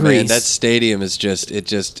increase, for him, man. That stadium is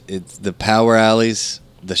it's the power alleys,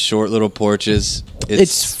 the short little porches.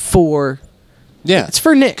 it's for Yeah, it's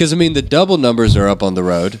for Nick. Because I mean, the double numbers are up on the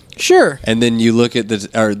road, Sure. and then you look at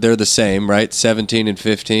they're the same, right? 17 and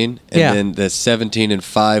 15, and Yeah. then the 17 and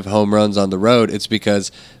 5 home runs on the road. It's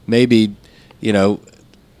because maybe,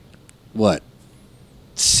 what,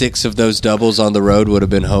 6 of those doubles on the road would have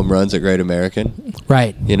been home runs at Great American.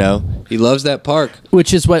 Right. He loves that park.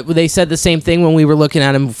 Which is what they said the same thing when we were looking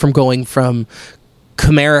at him from going from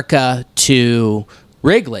Comerica to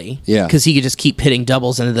Wrigley. Yeah. Because he could just keep hitting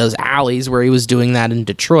doubles into those alleys where he was doing that in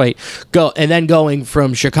Detroit. And then going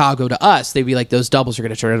from Chicago to us, they'd be like, those doubles are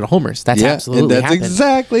going to turn into homers. That's absolutely and that's happened.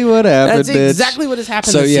 exactly what happened. That's bitch. exactly what has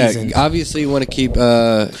happened So this yeah, season. obviously you want to keep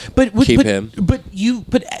But him. But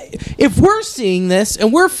if we're seeing this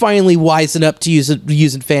and we're finally wising up to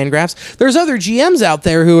using Fangraphs, there's other GMs out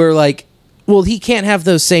there who are like, well, he can't have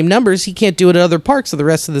those same numbers. He can't do it at other parks of the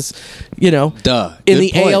rest of this, Duh. in Good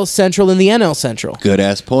the point. AL Central and the NL Central. Good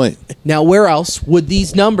ass point. Now, where else would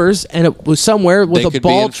these numbers, and it was somewhere with They a could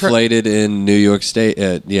ball be inflated in New York State.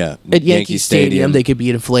 at Yankee Stadium, they could be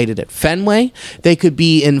inflated at Fenway. They could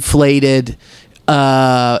be inflated.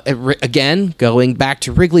 Again, going back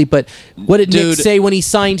to Wrigley, but what did Nick say when he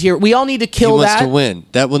signed here? We all need to kill he wants that. to win.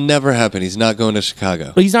 That will never happen. He's not going to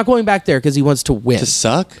Chicago. But he's not going back there because he wants to win. To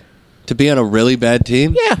suck? To be on a really bad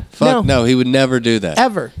team? Yeah, Fuck no, he would never do that.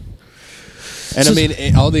 Ever. And I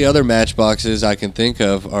mean, all the other matchboxes I can think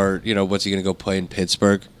of are, what's he going to go play in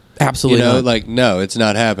Pittsburgh? Absolutely not. No, it's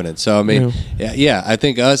not happening. So, I mean, yeah, I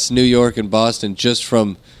think us, New York, and Boston, just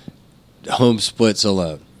from home splits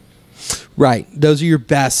alone. Right. Those are your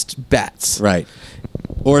best bets. Right.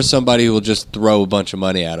 Or somebody who will just throw a bunch of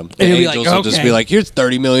money at him. The And he'll be like, Angels will just okay. be like, here's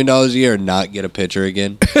 $30 million a year and not get a pitcher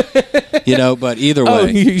again. But either way. Oh,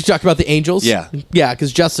 you talked about the Angels? Yeah. Yeah,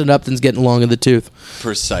 because Justin Upton's getting long in the tooth.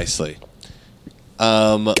 Precisely.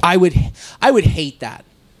 I would hate that.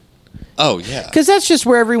 Oh, yeah. Because that's just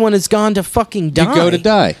where everyone has gone to fucking die. You go to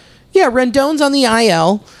die. Yeah, Rendon's on the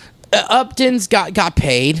IL. Upton's got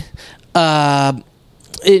paid. And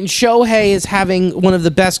Shohei is having one of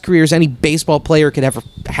the best careers any baseball player could ever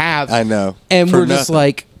have. I know. And For we're just nothing.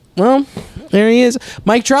 like, well, there he is.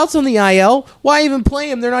 Mike Trout's on the IL. Why even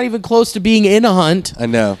play him? They're not even close to being in a hunt. I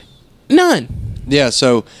know. None. Yeah,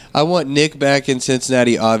 so I want Nick back in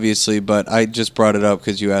Cincinnati, obviously, but I just brought it up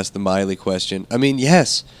because you asked the Miley question. I mean,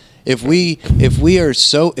 yes, if we are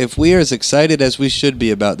as excited as we should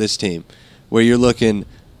be about this team, where you're looking,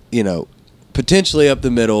 potentially up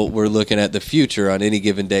the middle, we're looking at the future on any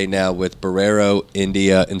given day now with Barrero,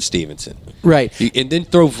 India, and Stevenson. Right. And then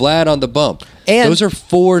throw Vlad on the bump. And those are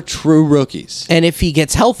 4 true rookies. And if he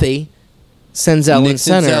gets healthy, Senzel in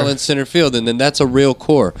center. Senzel in center field, and then that's a real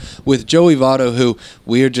core. With Joey Votto, who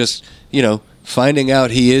we are just, finding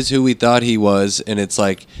out he is who we thought he was, and it's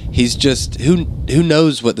like he's just who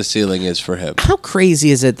knows what the ceiling is for him. How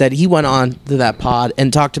crazy is it that he went on to that pod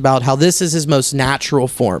and talked about how this is his most natural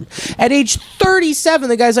form? At age 37,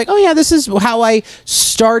 the guy's like, oh yeah, this is how I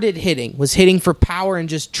started hitting, was hitting for power and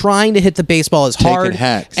just trying to hit the baseball as hard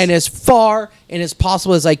hacks. and as far and as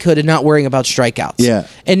possible as I could and not worrying about strikeouts. Yeah.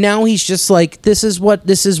 And now he's just like, this is what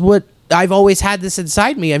I've always had this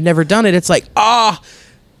inside me. I've never done it. It's like,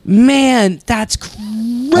 man, that's crazy.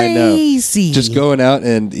 I know. Just going out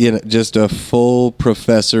and just a full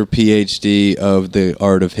professor PhD of the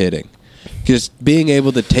art of hitting. Just being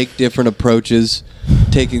able to take different approaches,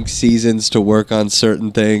 taking seasons to work on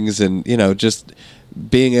certain things, and just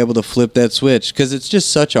being able to flip that switch, because it's just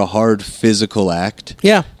such a hard physical act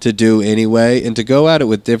to do anyway, and to go at it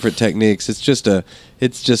with different techniques, it's just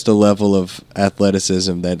a level of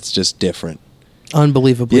athleticism that's just different.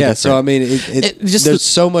 Unbelievably different. So I mean, there's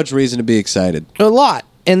so much reason to be excited. A lot.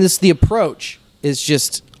 And the approach is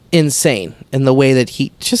just insane, and the way that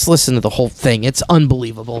he just listen to the whole thing, it's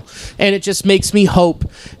unbelievable, and it just makes me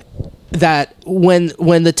hope that when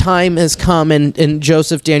the time has come and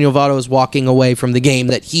Joseph Daniel Votto is walking away from the game,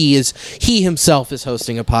 that he himself is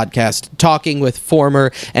hosting a podcast talking with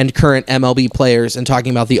former and current MLB players and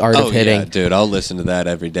talking about the art of hitting. Yeah, dude, I'll listen to that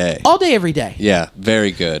every day. All day, every day. Yeah,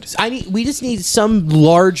 very good. We just need some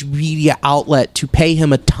large media outlet to pay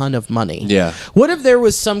him a ton of money. Yeah. What if there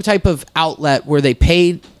was some type of outlet where they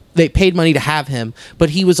paid money to have him, but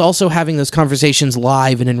he was also having those conversations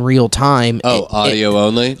live and in real time. Audio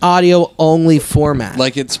only? Audio only format.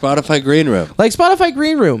 Like at Spotify Green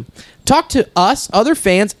Room. Talk to us, other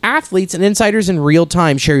fans, athletes, and insiders in real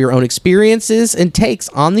time. Share your own experiences and takes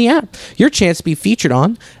on the app. Your chance to be featured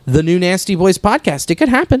on the new Nasty Boys podcast. It could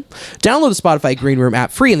happen. Download the Spotify Green Room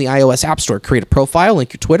app free in the iOS App Store. Create a profile,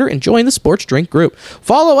 link your Twitter, and join the Sports Drink group.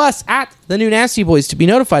 Follow us at the new Nasty Boys to be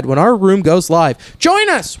notified when our room goes live. Join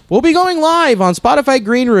us. We'll be going live on Spotify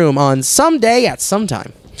Green Room on some day at some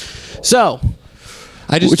time. So...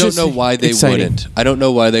 I just don't know why they wouldn't. I don't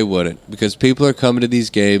know why they wouldn't, because people are coming to these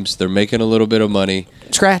games. They're making a little bit of money.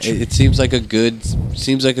 Scratch. It seems like a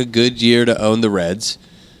good year to own the Reds.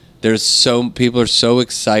 People are so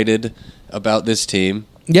excited about this team.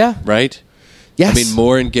 Yeah. Right? Yes. I mean,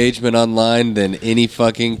 more engagement online than any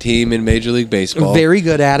fucking team in Major League Baseball. Very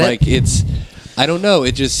good at it. Like, I don't know.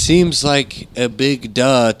 It just seems like a big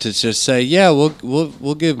duh to just say, yeah,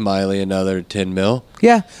 we'll give Miley another $10 million.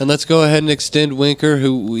 Yeah. And let's go ahead and extend Winker,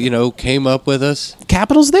 who, came up with us.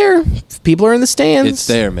 Capital's there. People are in the stands. It's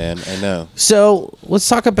there, man. I know. So let's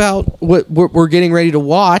talk about what we're getting ready to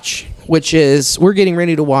watch, which is we're getting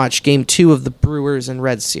ready to watch Game 2 of the Brewers and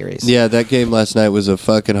Reds series. Yeah, that game last night was a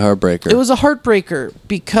fucking heartbreaker. It was a heartbreaker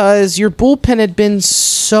because your bullpen had been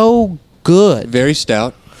so good. Very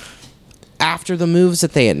stout. After the moves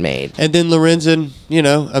that they had made. And then Lorenzen,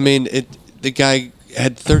 the guy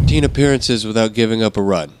had 13 appearances without giving up a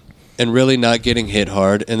run and really not getting hit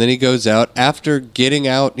hard. And then he goes out. After getting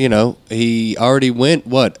out, he already went,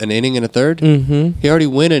 an inning and a third? Mm-hmm. He already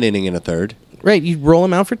went an inning and a third. Right, you roll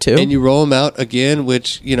him out for 2. And you roll him out again,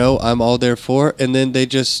 which, I'm all there for. And then they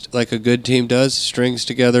just, like a good team does, strings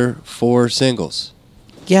together 4 singles.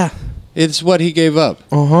 Yeah. It's what he gave up.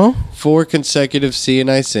 4 consecutive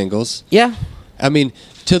C&I singles. Yeah. I mean,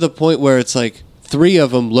 to the point where it's like 3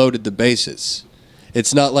 of them loaded the bases.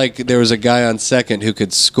 It's not like there was a guy on second who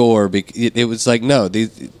could score. It was like, no, they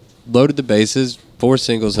loaded the bases, 4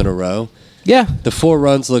 singles in a row. Yeah. The 4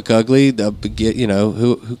 runs look ugly.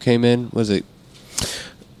 Who came in? Was it?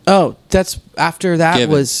 Oh, that's after that Given.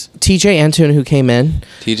 was TJ Antone who came in.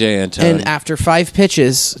 TJ Antone. And after 5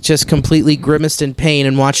 pitches, just completely grimaced in pain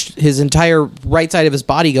and watched his entire right side of his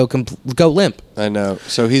body go limp. I know.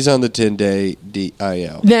 So he's on the 10-day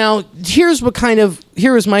DIL. Now, here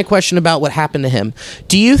is my question about what happened to him.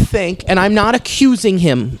 Do you think, and I'm not accusing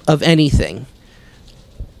him of anything,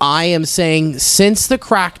 I am saying since the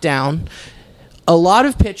crackdown, a lot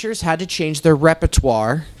of pitchers had to change their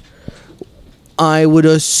repertoire. I would,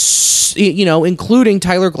 including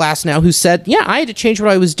Tyler Glasnow, who said, yeah, I had to change what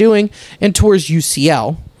I was doing, and towards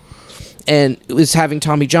UCL, and was having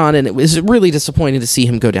Tommy John, and it was really disappointing to see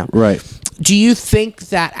him go down. Right. Do you think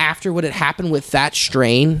that after what had happened with that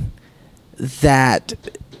strain, that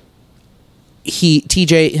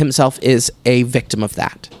TJ himself is a victim of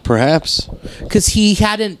that? Perhaps. Because he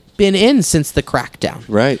hadn't been in since the crackdown.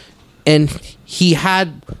 Right. And he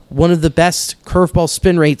had one of the best curveball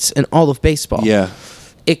spin rates in all of baseball. Yeah.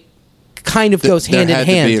 It kind of goes hand in hand.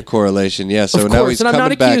 There had to be a correlation, yeah. So of now course, he's and I'm coming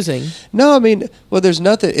not back. accusing. No, I mean, well, there's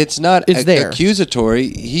nothing. It's not there. accusatory.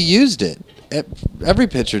 He used it. Every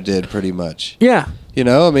pitcher did, pretty much. Yeah.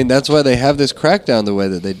 I mean, that's why they have this crackdown the way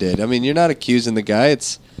that they did. I mean, you're not accusing the guy.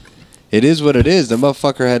 It is what it is. The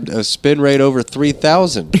motherfucker had a spin rate over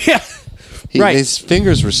 3,000. Yeah. Right. His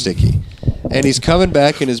fingers were sticky. And he's coming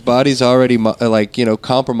back, and his body's already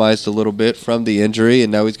compromised a little bit from the injury,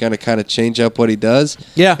 and now he's going to kind of change up what he does.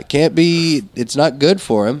 Yeah. It's not good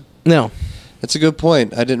for him. No. That's a good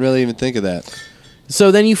point. I didn't really even think of that.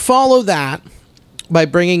 So then you follow that by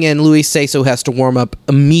bringing in Luis Cessa, who has to warm up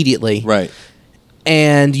immediately. Right.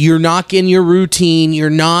 And you're not in your routine. You're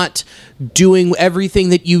not doing everything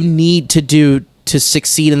that you need to do to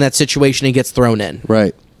succeed in that situation, and gets thrown in.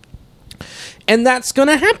 Right. And that's going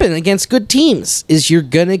to happen against good teams, is you're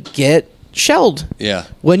going to get shelled Yeah.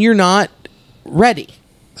 when you're not ready.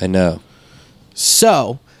 I know.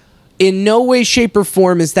 So, in no way, shape, or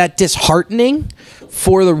form is that disheartening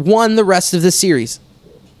for the rest of the series.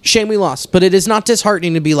 Shame we lost, but it is not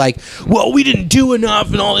disheartening to be like, well, we didn't do enough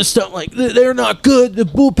and all this stuff. Like, they're not good. The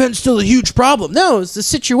bullpen's still a huge problem. No, it's the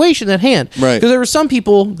situation at hand. Right. Because there were some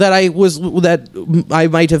people that I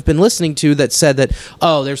might have been listening to that said that,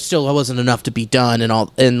 oh, there still wasn't enough to be done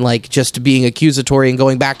and like just being accusatory and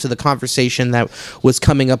going back to the conversation that was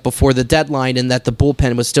coming up before the deadline and that the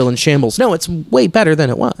bullpen was still in shambles. No, it's way better than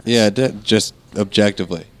it was. Yeah, just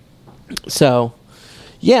objectively. So,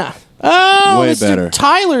 yeah. Oh, Way Mr. better.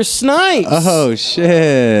 Tyler Snipes. Oh,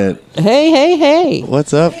 shit. Hey.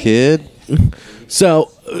 What's up, kid?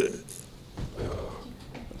 So,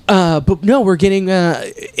 but no, we're getting,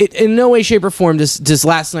 it, in no way, shape, or form does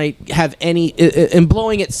last night have any, and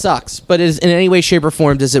blowing it sucks, but in any way, shape, or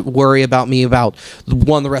form does it worry about me about,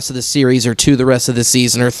 1, the rest of the series, or 2, the rest of the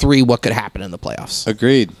season, or 3, what could happen in the playoffs.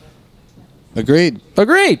 Agreed.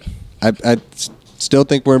 I still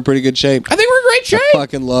think we're in pretty good shape. I think we're in great shape. I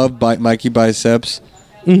fucking love Mikey Biceps.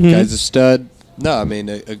 Guy's a stud. No, I mean,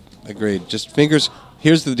 agreed. Just fingers.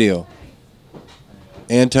 Here's the deal.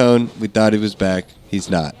 Antone, we thought he was back.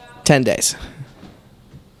 He's not. 10 days.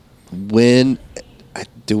 When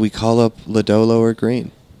do we call up Lodolo or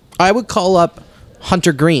Green? I would call up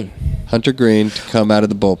Hunter Green. Hunter Green to come out of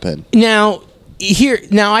the bullpen. Now,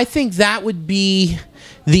 I think that would be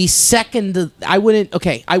the second. I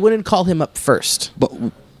wouldn't call him up first. But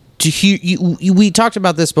We talked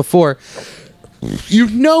about this before. You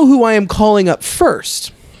know who I am calling up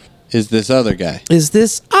first. is this other guy? Is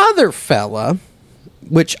this other fella,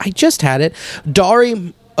 which I just had it,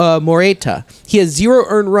 Dari Moreta. He has 0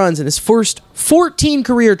 earned runs in his first 14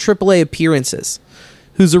 career AAA appearances.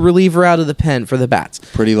 Who's a reliever out of the pen for the Bats.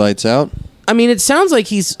 Pretty lights out. I mean, it sounds like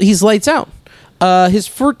he's lights out. His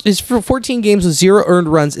 14 games with 0 earned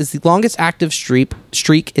runs is the longest active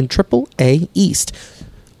streak in AAA East.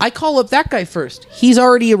 I call up that guy first. He's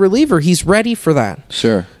already a reliever. He's ready for that.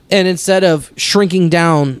 Sure. And instead of shrinking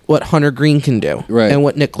down what Hunter Green can do and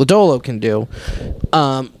what Nick Lodolo can do.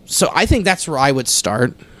 So I think that's where I would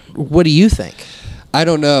start. What do you think? I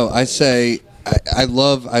don't know. I say I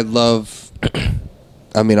love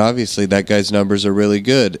I mean, obviously that guy's numbers are really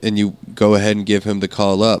good and you go ahead and give him the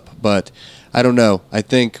call up, but I don't know. I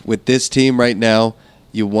think with this team right now,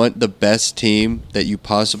 you want the best team that you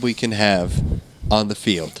possibly can have on the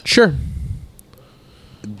field. Sure.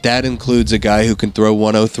 That includes a guy who can throw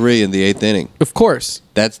 103 in the 8th inning. Of course.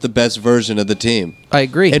 That's the best version of the team. I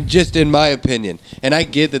agree. And just in my opinion. And I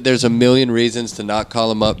get that there's a million reasons to not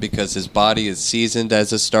call him up because his body is seasoned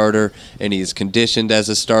as a starter and he's conditioned as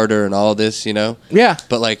a starter and all this, you know? Yeah.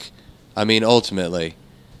 But, I mean, ultimately,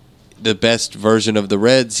 the best version of the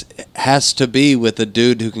Reds has to be with a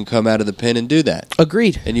dude who can come out of the pen and do that.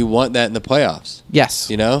 Agreed. And you want that in the playoffs.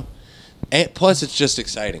 Yes. You know? And plus, it's just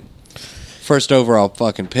exciting. First overall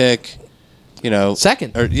fucking pick, you know.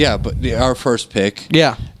 Second. But our first pick.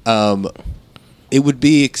 Yeah. It would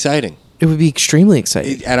be exciting. It would be extremely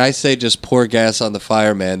exciting. And I say just pour gas on the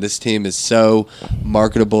fire, man. This team is so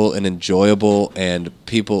marketable and enjoyable and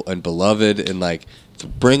beloved and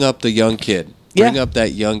bring up the young kid. Bring up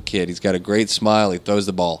that young kid. He's got a great smile. He throws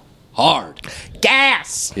the ball hard.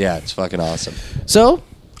 Gas! Yeah, it's fucking awesome. So,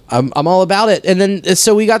 I'm all about it. And then,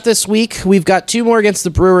 so we got this week, we've got 2 more against the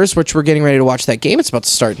Brewers, which we're getting ready to watch that game. It's about to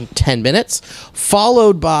start in 10 minutes.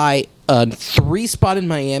 Followed by a 3-spot in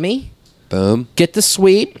Miami. Boom. Get the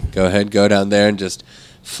sweep. Go ahead, go down there and just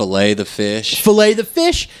fillet the fish. And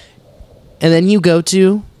then you go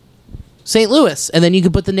to St. Louis. And then you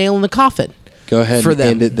can put the nail in the coffin. Go ahead and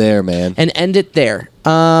end it there, man. And end it there.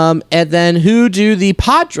 And then who do the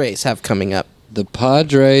Padres have coming up? The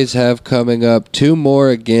Padres have coming up 2 more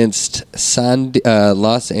against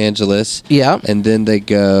Los Angeles. Yeah. And then they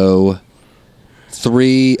go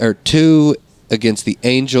 2 against the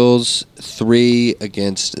Angels, 3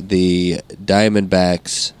 against the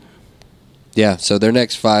Diamondbacks. Yeah, so their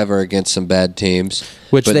next 5 are against some bad teams.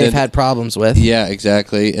 Which they've had problems with. Yeah,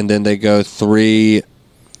 exactly. And then they go 3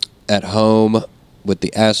 at home with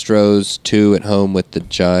the Astros, 2 at home with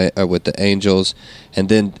the Angels, and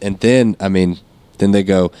then they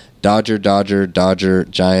go Dodger,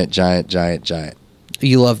 Giant.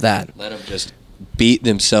 You love that. Let them just beat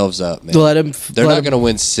themselves up, man. They're not going to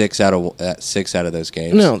win 6 out of those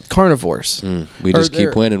games. No, carnivores. We just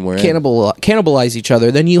keep winning. We're cannibalize each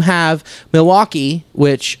other. Then you have Milwaukee,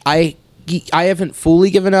 which I haven't fully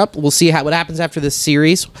given up. We'll see what happens after this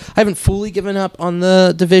series. I haven't fully given up on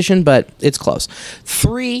the division, but it's close.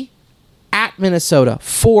 3 at Minnesota,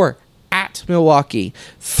 4 at Milwaukee,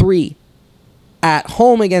 3 at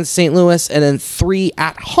home against St. Louis, and then 3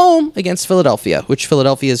 at home against Philadelphia, which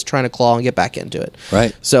Philadelphia is trying to claw and get back into it.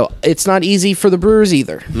 Right. So it's not easy for the Brewers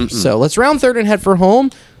either. So let's round third and head for home.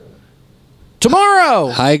 Tomorrow,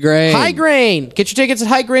 High Grain. High Grain. Get your tickets at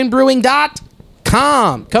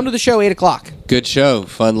highgrainbrewing.com. Come to the show 8 o'clock. Good show.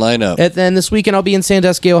 Fun lineup. And then this weekend I'll be in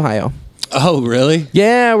Sandusky, Ohio. Oh, really?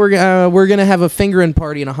 Yeah, we're gonna have a fingering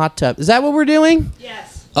party in a hot tub. Is that what we're doing?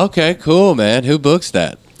 Yes. Okay, cool, man. Who books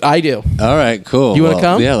that? I do. All right, cool. You want to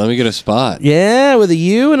come? Yeah, let me get a spot. Yeah, with a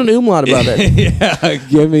U and an umlaut above it. Yeah,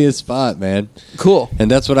 give me a spot, man. Cool. And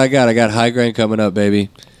that's what I got. I got High Grain coming up, baby.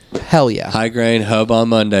 Hell yeah. High Grain Hub on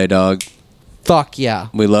Monday, dog. Fuck yeah.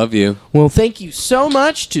 We love you. Well, thank you so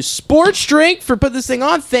much to Sports Drink for putting this thing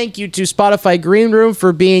on. Thank you to Spotify Green Room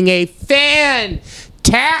for being a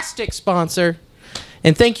fantastic sponsor.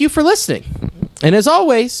 And thank you for listening. And as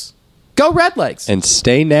always, go Redlegs. And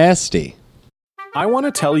stay nasty. I want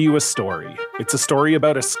to tell you a story. It's a story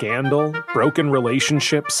about a scandal, broken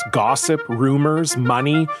relationships, gossip, rumors,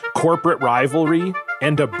 money, corporate rivalry,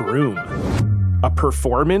 and a broom. A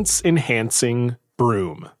performance-enhancing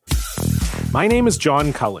broom. My name is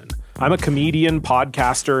John Cullen. I'm a comedian,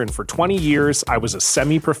 podcaster, and for 20 years, I was a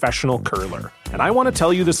semi-professional curler. And I want to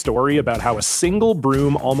tell you the story about how a single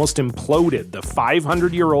broom almost imploded the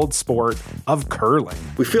 500-year-old sport of curling.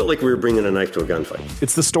 We felt like we were bringing a knife to a gunfight.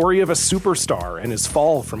 It's the story of a superstar and his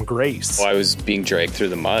fall from grace. Well, I was being dragged through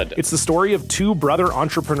the mud. It's the story of 2 brother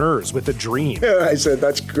entrepreneurs with a dream. I said,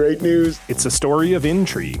 that's great news. It's a story of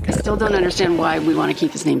intrigue. I still don't understand why we want to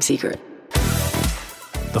keep his name secret.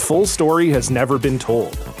 The full story has never been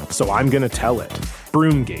told, so I'm going to tell it.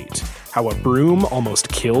 Broomgate, how a broom almost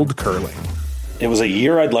killed curling. It was a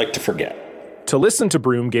year I'd like to forget. To listen to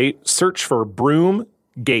Broomgate, search for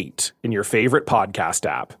Broomgate in your favorite podcast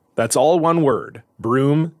app. That's all one word,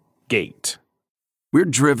 Broomgate. We're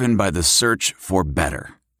driven by the search for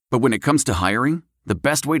better. But when it comes to hiring, the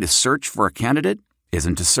best way to search for a candidate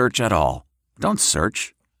isn't to search at all. Don't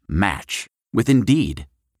search, match with Indeed.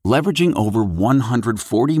 Leveraging over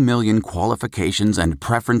 140 million qualifications and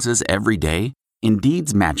preferences every day,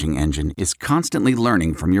 Indeed's matching engine is constantly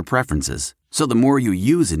learning from your preferences. So the more you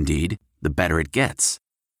use Indeed, the better it gets.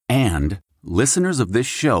 And listeners of this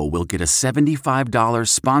show will get a $75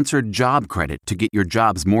 sponsored job credit to get your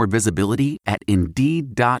jobs more visibility at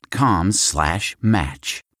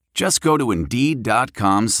Indeed.com/match. Just go to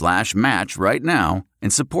Indeed.com/match right now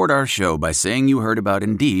and support our show by saying you heard about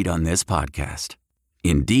Indeed on this podcast.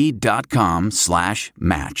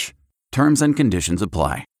 Indeed.com/match. Terms and conditions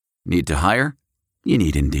apply. Need to hire? You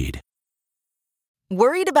need Indeed.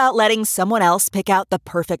 Worried about letting someone else pick out the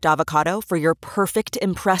perfect avocado for your perfect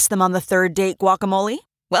impress them on the third date guacamole?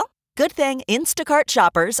 Well, good thing Instacart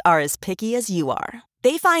shoppers are as picky as you are.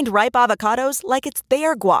 They find ripe avocados like it's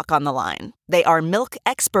their guac on the line. They are milk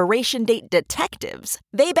expiration date detectives.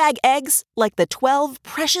 They bag eggs like the 12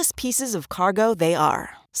 precious pieces of cargo they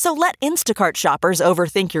are. So let Instacart shoppers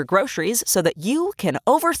overthink your groceries so that you can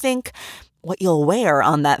overthink what you'll wear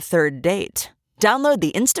on that third date. Download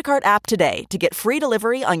the Instacart app today to get free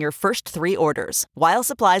delivery on your first 3 orders, while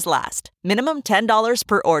supplies last. Minimum $10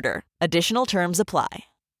 per order. Additional terms apply.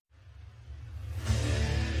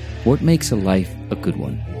 What makes a life a good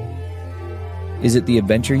one? Is it the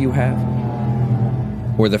adventure you have?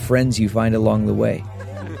 Or the friends you find along the way?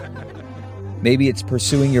 Maybe it's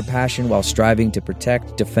pursuing your passion while striving to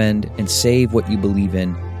protect, defend, and save what you believe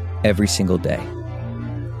in every single day.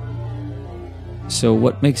 So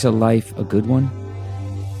what makes a life a good one?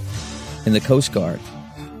 In the Coast Guard,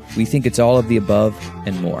 we think it's all of the above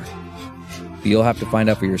and more. But you'll have to find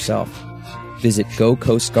out for yourself. Visit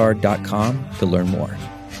GoCoastGuard.com to learn more.